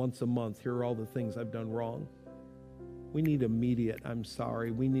spouse once a month. Here are all the things I've done wrong. We need immediate, I'm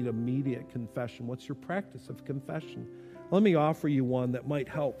sorry. We need immediate confession. What's your practice of confession? Let me offer you one that might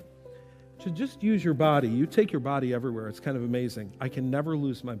help. To just use your body. You take your body everywhere. It's kind of amazing. I can never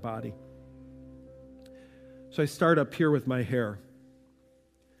lose my body. So I start up here with my hair.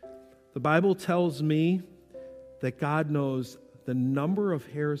 The Bible tells me that God knows the number of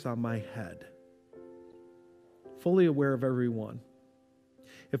hairs on my head. Fully aware of every one.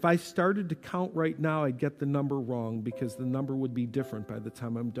 If I started to count right now, I'd get the number wrong because the number would be different by the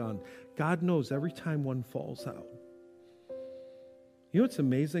time I'm done. God knows every time one falls out. You know what's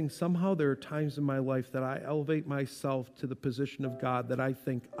amazing? Somehow there are times in my life that I elevate myself to the position of God that I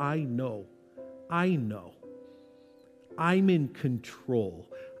think I know. I'm in control.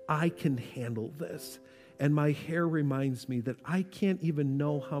 I can handle this. And my hair reminds me that I can't even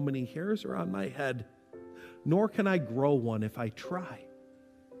know how many hairs are on my head, nor can I grow one if I try.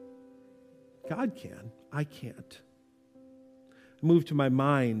 God can. I can't. Move to my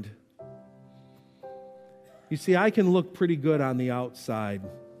mind. You see, I can look pretty good on the outside,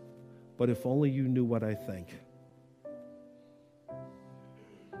 but if only you knew what I think.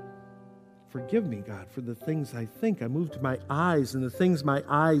 Forgive me, God, for the things I think. I move to my eyes and the things my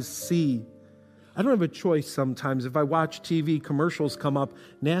eyes see. I don't have a choice sometimes. If I watch TV, commercials come up,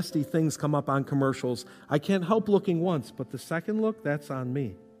 nasty things come up on commercials. I can't help looking once, but the second look, that's on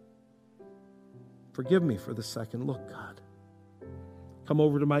me. Forgive me for the second look, God. Come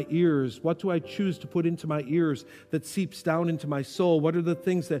over to my ears. What do I choose to put into my ears that seeps down into my soul? What are the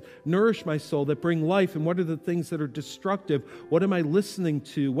things that nourish my soul, that bring life? And what are the things that are destructive? What am I listening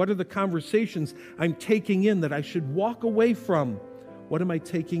to? What are the conversations I'm taking in that I should walk away from? What am I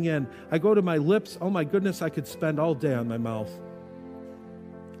taking in? I go to my lips. Oh my goodness, I could spend all day on my mouth.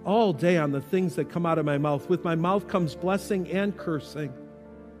 All day on the things that come out of my mouth. With my mouth comes blessing and cursing.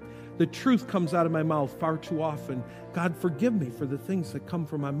 The truth comes out of my mouth far too often. God, forgive me for the things that come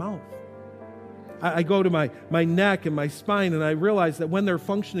from my mouth. I go to my neck and my spine, and I realize that when they're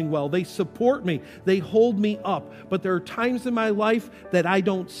functioning well, they support me. They hold me up. But there are times in my life that I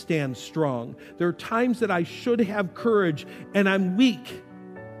don't stand strong. There are times that I should have courage, and I'm weak,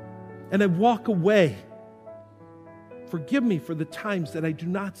 and I walk away. Forgive me for the times that I do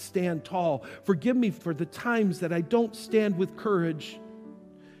not stand tall. Forgive me for the times that I don't stand with courage.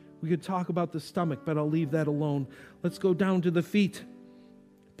 We could talk about the stomach, but I'll leave that alone. Let's go down to the feet,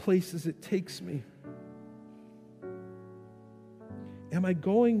 places it takes me. Am I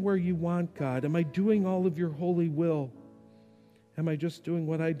going where you want, God? Am I doing all of your holy will? Am I just doing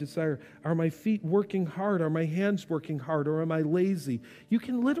what I desire? Are my feet working hard? Are my hands working hard? Or am I lazy? You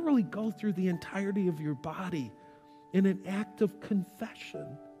can literally go through the entirety of your body in an act of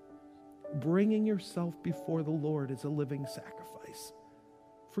confession, bringing yourself before the Lord as a living sacrifice.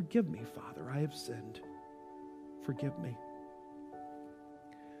 Forgive me, Father, I have sinned. Forgive me.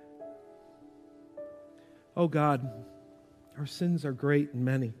 Oh God, our sins are great and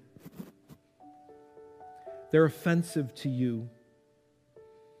many. They're offensive to you.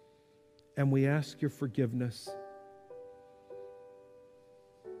 And we ask your forgiveness.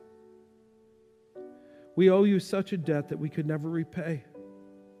 We owe you such a debt that we could never repay.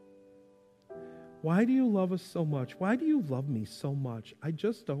 Why do you love us so much? Why do you love me so much? I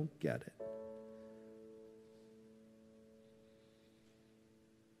just don't get it.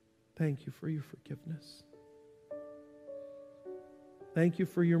 Thank you for your forgiveness. Thank you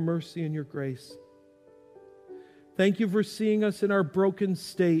for your mercy and your grace. Thank you for seeing us in our broken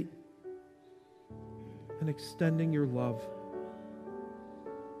state and extending your love.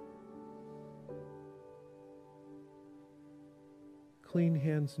 Clean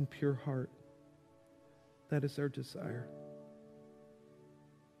hands and pure heart. That is our desire.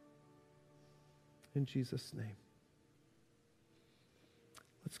 In Jesus' name.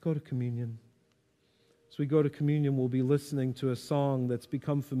 Let's go to communion. As we go to communion, we'll be listening to a song that's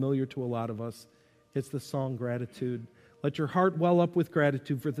become familiar to a lot of us. It's the song Gratitude. Let your heart well up with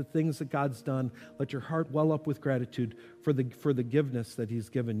gratitude for the things that God's done. Let your heart well up with gratitude for the forgiveness that He's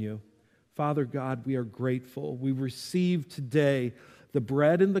given you. Father God, we are grateful. We receive today the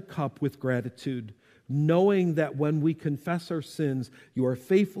bread and the cup with gratitude, knowing that when we confess our sins, you are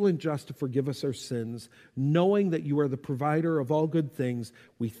faithful and just to forgive us our sins. Knowing that you are the provider of all good things,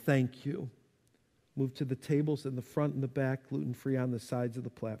 we thank you. Move to the tables in the front and the back, gluten-free on the sides of the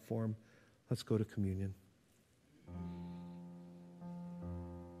platform. Let's go to communion.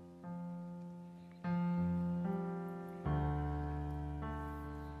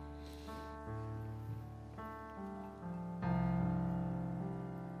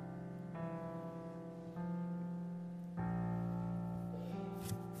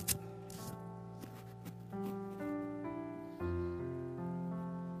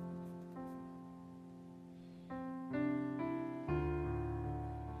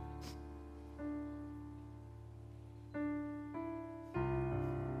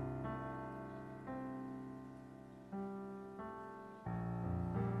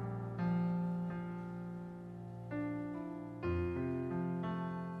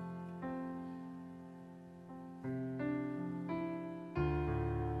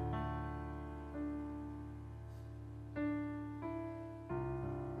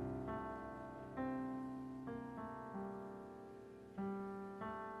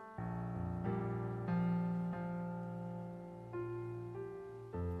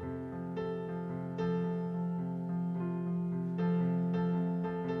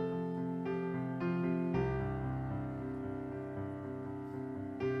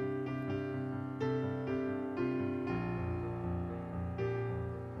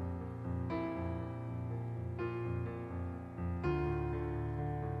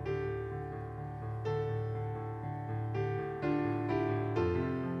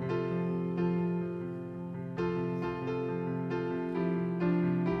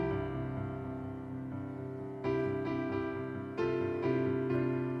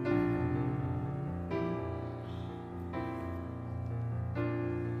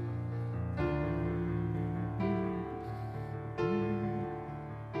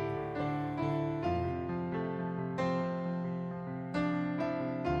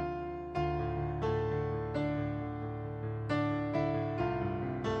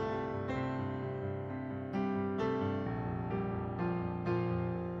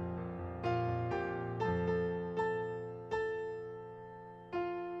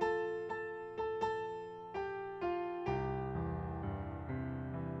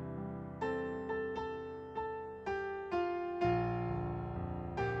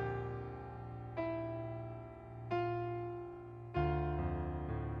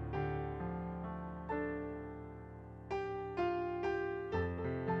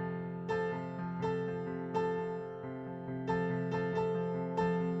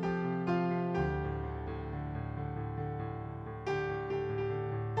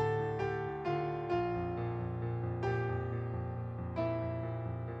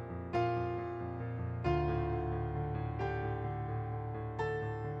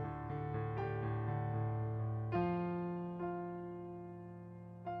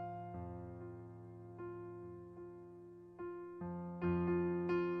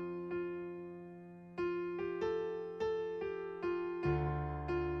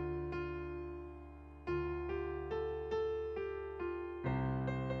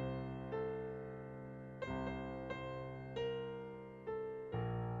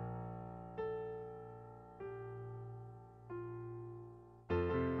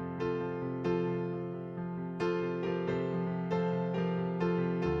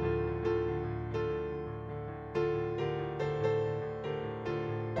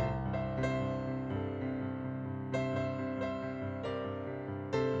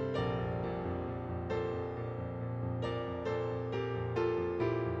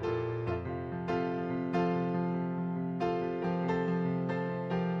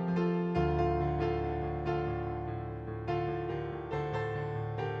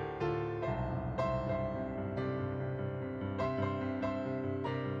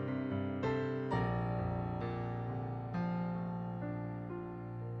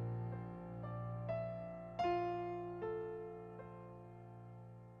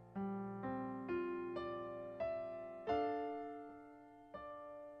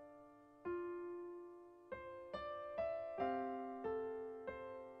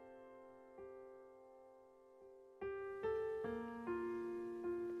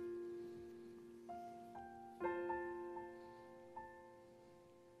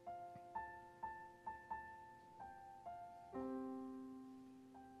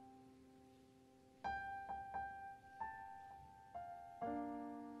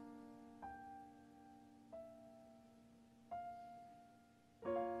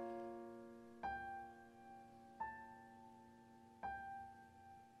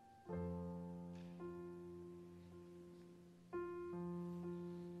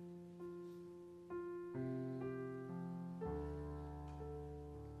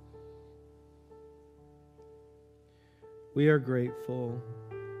 We are grateful.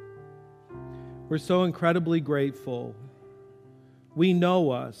 We're so incredibly grateful. We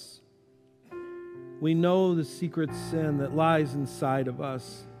know us. We know the secret sin that lies inside of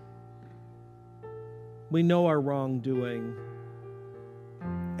us. We know our wrongdoing.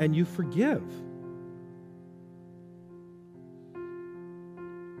 And you forgive.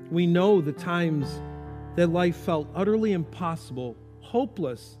 We know the times that life felt utterly impossible,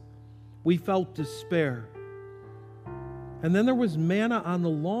 hopeless. We felt despair. And then there was manna on the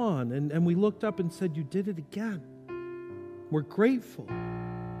lawn, and we looked up and said, you did it again. We're grateful.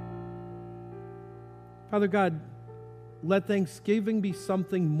 Father God, let Thanksgiving be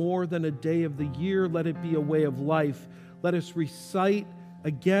something more than a day of the year. Let it be a way of life. Let us recite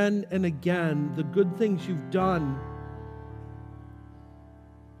again and again the good things you've done,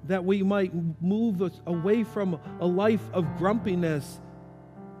 that we might move us away from a life of grumpiness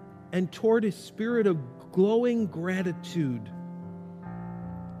and toward a spirit of glowing gratitude.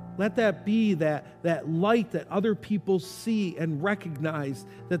 Let that be that light that other people see and recognize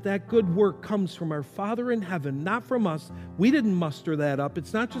that good work comes from our Father in heaven, not from us. We didn't muster that up.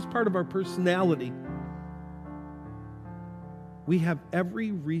 It's not just part of our personality. We have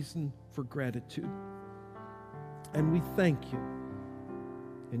every reason for gratitude. And we thank you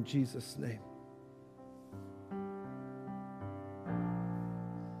in Jesus' name.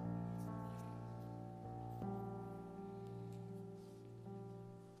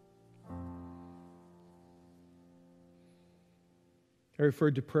 I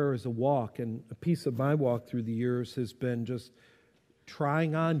referred to prayer as a walk, and a piece of my walk through the years has been just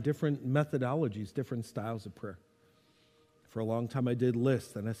trying on different methodologies, different styles of prayer. For a long time I did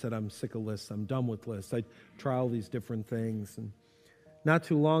lists, and I said, I'm sick of lists, I'm done with lists. I try all these different things. And not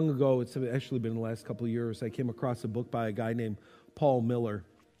too long ago, it's actually been the last couple of years, I came across a book by a guy named Paul Miller,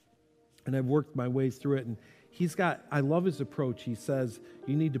 and I've worked my way through it, and I love his approach. He says,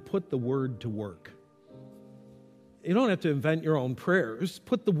 you need to put the word to work. You don't have to invent your own prayers.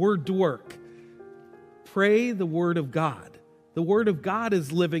 Put the word to work. Pray the word of God. The word of God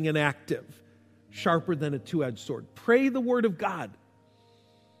is living and active, sharper than a two-edged sword. Pray the word of God.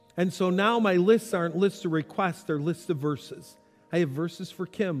 And so now my lists aren't lists of requests, they're lists of verses. I have verses for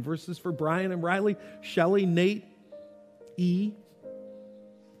Kim, verses for Brian and Riley, Shelley, Nate, E.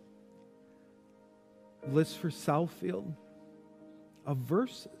 Lists for Southfield of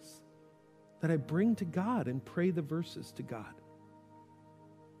verses that I bring to God and pray the verses to God.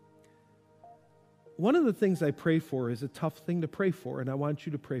 One of the things I pray for is a tough thing to pray for, and I want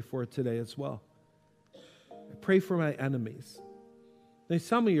you to pray for it today as well. I pray for my enemies. Now,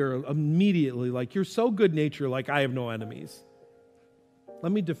 some of you are immediately like, you're so good-natured, like I have no enemies.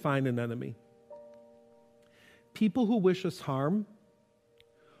 Let me define an enemy. People who wish us harm,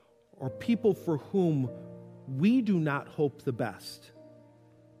 or people for whom we do not hope the best.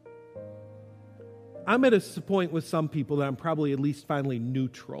 I'm at a point with some people that I'm probably at least finally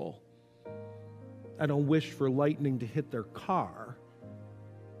neutral. I don't wish for lightning to hit their car.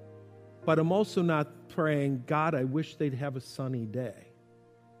 But I'm also not praying, God, I wish they'd have a sunny day.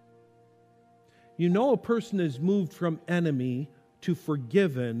 You know a person is moved from enemy to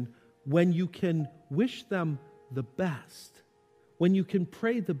forgiven when you can wish them the best, when you can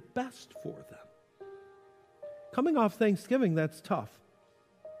pray the best for them. Coming off Thanksgiving, that's tough.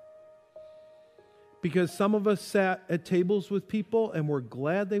 Because some of us sat at tables with people and we're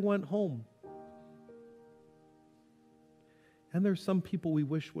glad they went home. And there's some people we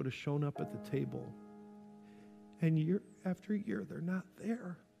wish would have shown up at the table. And year after year, they're not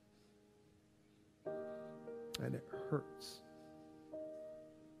there. And it hurts.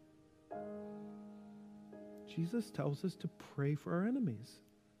 Jesus tells us to pray for our enemies,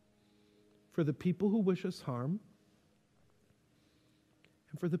 for the people who wish us harm,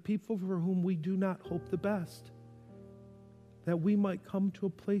 and for the people for whom we do not hope the best, that we might come to a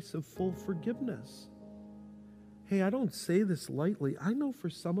place of full forgiveness. Hey, I don't say this lightly. I know for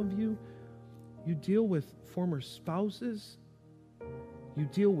some of you, you deal with former spouses, you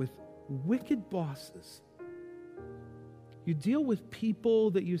deal with wicked bosses, you deal with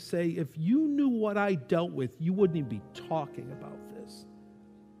people that you say, if you knew what I dealt with, you wouldn't even be talking about this.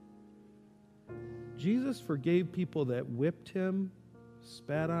 Jesus forgave people that whipped him,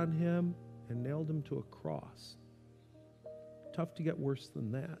 spat on him, and nailed him to a cross. Tough to get worse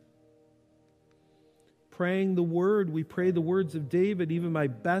than that. Praying the word, we pray the words of David, even my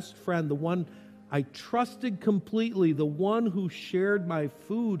best friend, the one I trusted completely, the one who shared my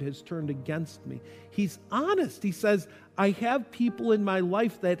food has turned against me. He's honest. He says, I have people in my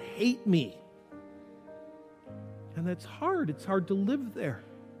life that hate me. And that's hard. It's hard to live there.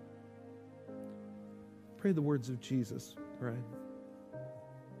 Pray the words of Jesus, right?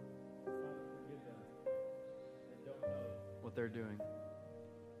 What they're doing.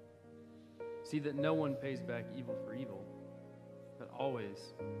 See that no one pays back evil for evil, but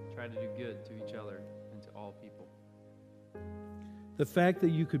always try to do good to each other and to all people. The fact that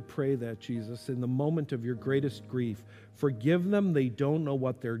you could pray that, Jesus, in the moment of your greatest grief, forgive them, they don't know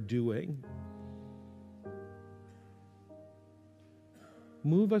what they're doing.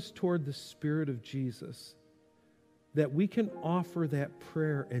 Move us toward the Spirit of Jesus, that we can offer that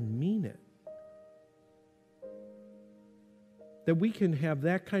prayer and mean it. That we can have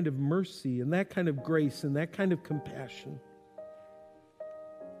that kind of mercy and that kind of grace and that kind of compassion.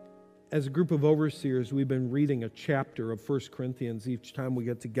 As a group of overseers, we've been reading a chapter of 1 Corinthians each time we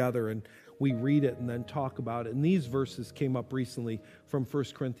get together, and we read it and then talk about it. And these verses came up recently from 1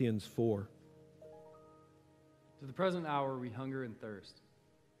 Corinthians 4. To the present hour we hunger and thirst.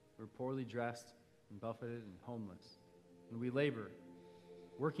 We're poorly dressed and buffeted and homeless. And we labor,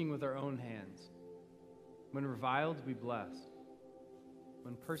 working with our own hands. When reviled, we bless.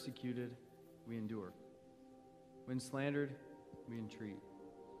 When persecuted, we endure. When slandered, we entreat.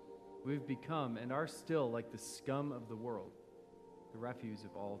 We've become and are still like the scum of the world, the refuse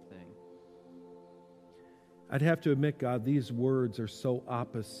of all things. I'd have to admit, God, these words are so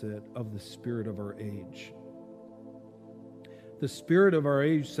opposite of the spirit of our age. The spirit of our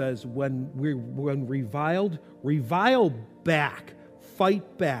age says when reviled, revile back,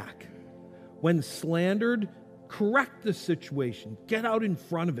 fight back. When slandered, correct the situation, get out in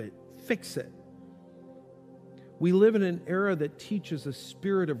front of it, fix it. We live in an era that teaches a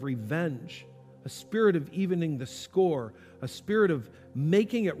spirit of revenge, a spirit of evening the score, a spirit of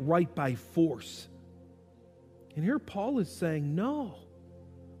making it right by force. And here Paul is saying, no.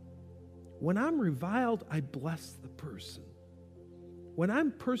 When I'm reviled, I bless the person. When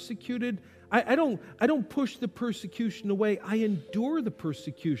I'm persecuted, I don't push the persecution away. I endure the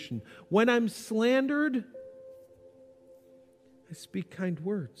persecution. When I'm slandered, I speak kind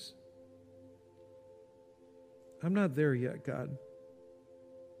words. I'm not there yet, God.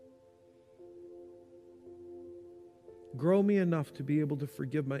 Grow me enough to be able to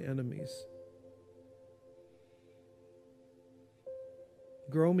forgive my enemies.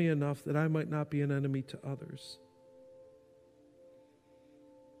 Grow me enough that I might not be an enemy to others.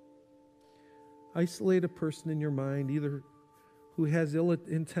 Isolate a person in your mind, either who has ill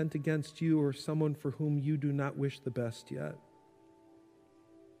intent against you or someone for whom you do not wish the best yet.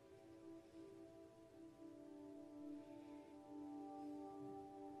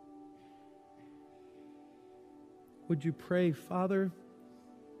 Would you pray, Father,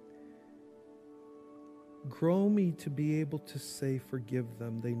 grow me to be able to say, forgive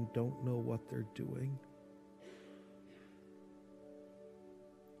them. They don't know what they're doing.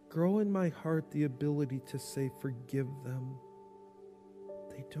 Grow in my heart the ability to say, forgive them.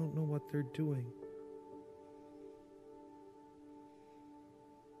 They don't know what they're doing.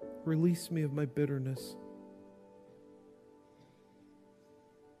 Release me of my bitterness.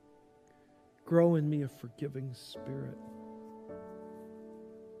 Grow in me a forgiving spirit.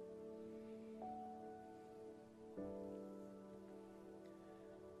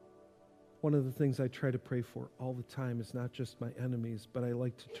 One of the things I try to pray for all the time is not just my enemies, but I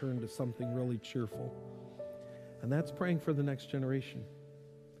like to turn to something really cheerful. And that's praying for the next generation.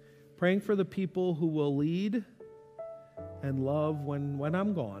 Praying for the people who will lead and love when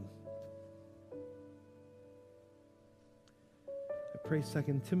I'm gone. I pray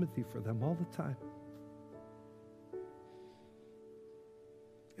 2 Timothy for them all the time.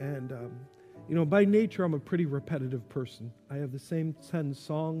 And by nature, I'm a pretty repetitive person. I have the same 10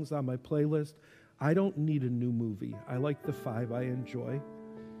 songs on my playlist. I don't need a new movie. I like the 5 I enjoy.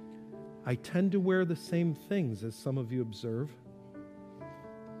 I tend to wear the same things, as some of you observe.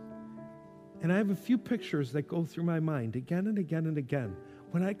 And I have a few pictures that go through my mind again and again and again.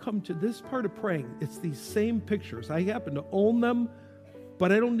 When I come to this part of praying, it's these same pictures. I happen to own them,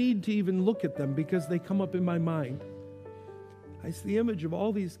 but I don't need to even look at them because they come up in my mind. I see the image of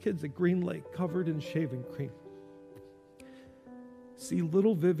all these kids at Green Lake covered in shaving cream. See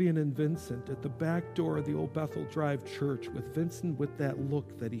little Vivian and Vincent at the back door of the old Bethel Drive church with Vincent with that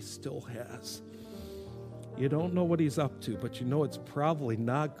look that he still has. You don't know what he's up to, but you know it's probably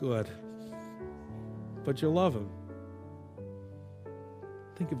not good. But you love him.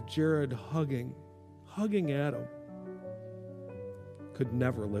 Think of Jared hugging Adam. Could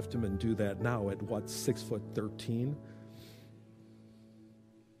never lift him and do that now at 6'13".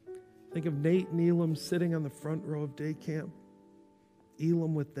 Think of Nate and Elam sitting on the front row of day camp.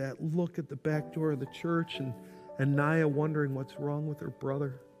 Elam with that look at the back door of the church and Naya wondering what's wrong with her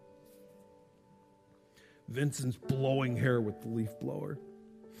brother. Vincent's blowing hair with the leaf blower.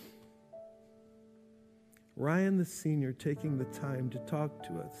 Ryan, the senior, taking the time to talk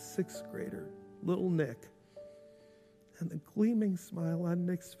to a sixth grader, little Nick, and the gleaming smile on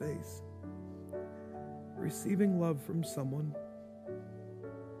Nick's face, receiving love from someone.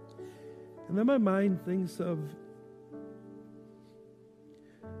 And then my mind thinks of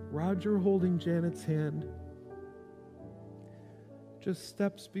Roger holding Janet's hand just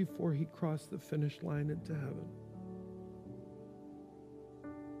steps before he crossed the finish line into heaven.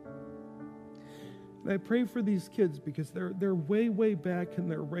 And I pray for these kids because they're way, way back in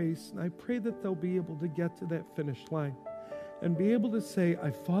their race, and I pray that they'll be able to get to that finish line and be able to say,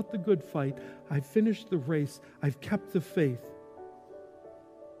 I fought the good fight, I finished the race, I've kept the faith.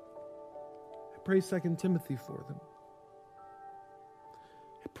 I pray 2 Timothy for them.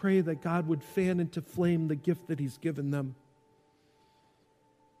 I pray that God would fan into flame the gift that He's given them.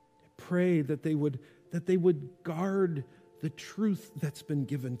 I pray that they would guard the truth that's been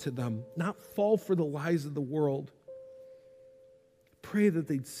given to them, not fall for the lies of the world. I pray that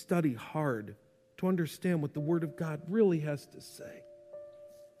they'd study hard to understand what the Word of God really has to say.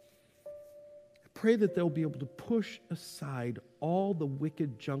 I pray that they'll be able to push aside all the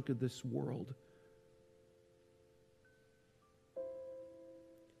wicked junk of this world.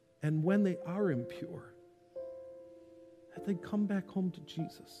 And when they are impure, that they come back home to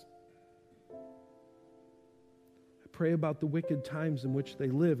Jesus. I pray about the wicked times in which they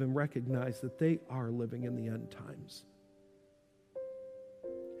live and recognize that they are living in the end times.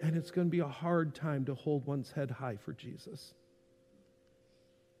 And it's going to be a hard time to hold one's head high for Jesus.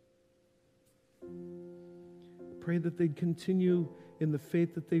 Pray that they'd continue in the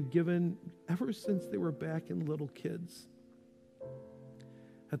faith that they've given ever since they were back in little kids.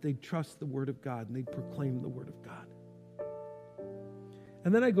 That they'd trust the Word of God and they'd proclaim the Word of God.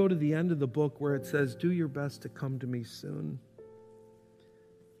 And then I go to the end of the book where it says, do your best to come to me soon.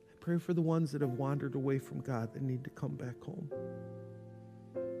 I pray for the ones that have wandered away from God that need to come back home.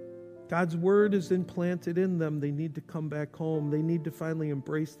 God's Word is implanted in them. They need to come back home. They need to finally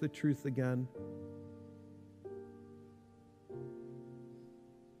embrace the truth again.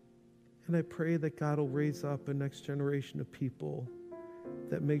 And I pray that God will raise up a next generation of people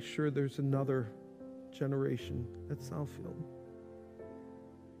that make sure there's another generation at Southfield.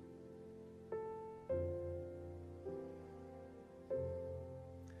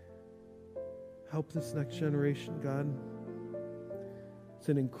 Help this next generation, God. It's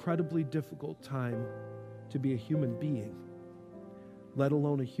an incredibly difficult time to be a human being, let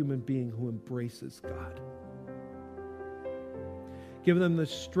alone a human being who embraces God. Give them the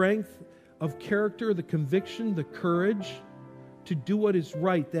strength of character, the conviction, the courage to do what is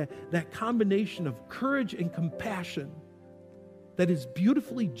right, that combination of courage and compassion that is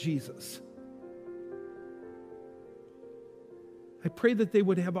beautifully Jesus. I pray that they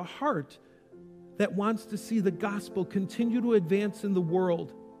would have a heart that wants to see the gospel continue to advance in the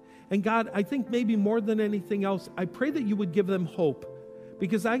world. And God, I think maybe more than anything else, I pray that you would give them hope.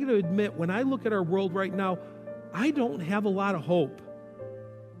 Because I got to admit, when I look at our world right now, I don't have a lot of hope.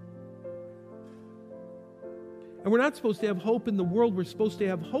 And we're not supposed to have hope in the world. We're supposed to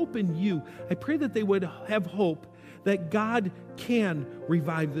have hope in you. I pray that they would have hope that God can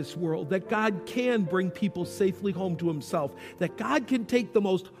revive this world, that God can bring people safely home to Himself, that God can take the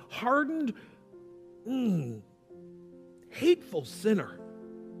most hardened, hateful sinner,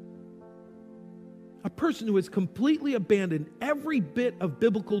 a person who has completely abandoned every bit of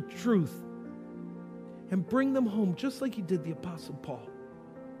biblical truth, and bring them home just like He did the Apostle Paul.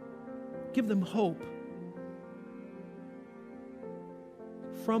 Give them hope.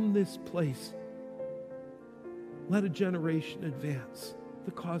 From this place, let a generation advance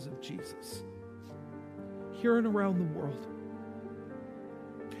the cause of Jesus here and around the world.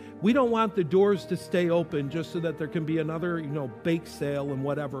 We don't want the doors to stay open just so that there can be another, bake sale and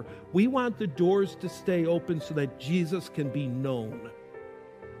whatever. We want the doors to stay open so that Jesus can be known.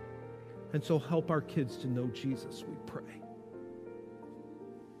 And so help our kids to know Jesus, we pray.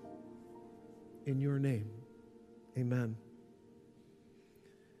 In your name, amen.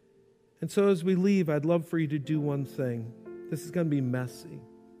 And so as we leave, I'd love for you to do one thing. This is going to be messy.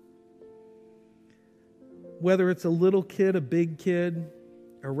 Whether it's a little kid, a big kid,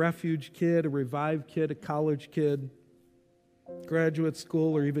 a refuge kid, a revived kid, a college kid, graduate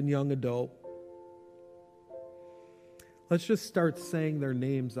school, or even young adult, let's just start saying their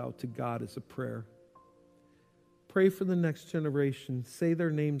names out to God as a prayer. Pray for the next generation. Say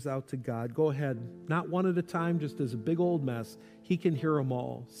their names out to God. Go ahead. Not one at a time, just as a big old mess. He can hear them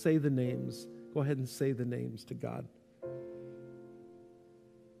all. Say the names. Go ahead and say the names to God.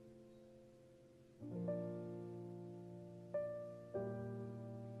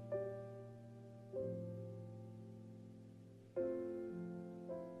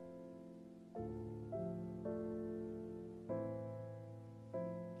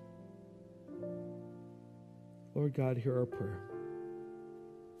 Lord God, hear our prayer.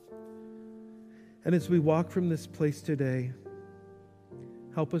 And as we walk from this place today,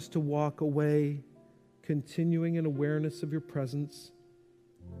 help us to walk away continuing in awareness of your presence.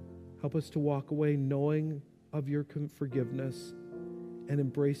 Help us to walk away knowing of your forgiveness and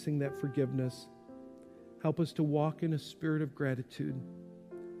embracing that forgiveness. Help us to walk in a spirit of gratitude,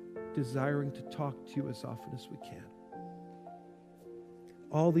 desiring to talk to you as often as we can.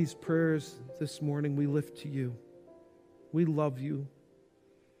 All these prayers this morning we lift to you. We love you,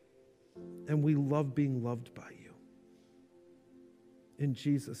 and we love being loved by you. In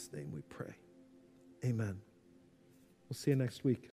Jesus' name we pray. Amen. We'll see you next week.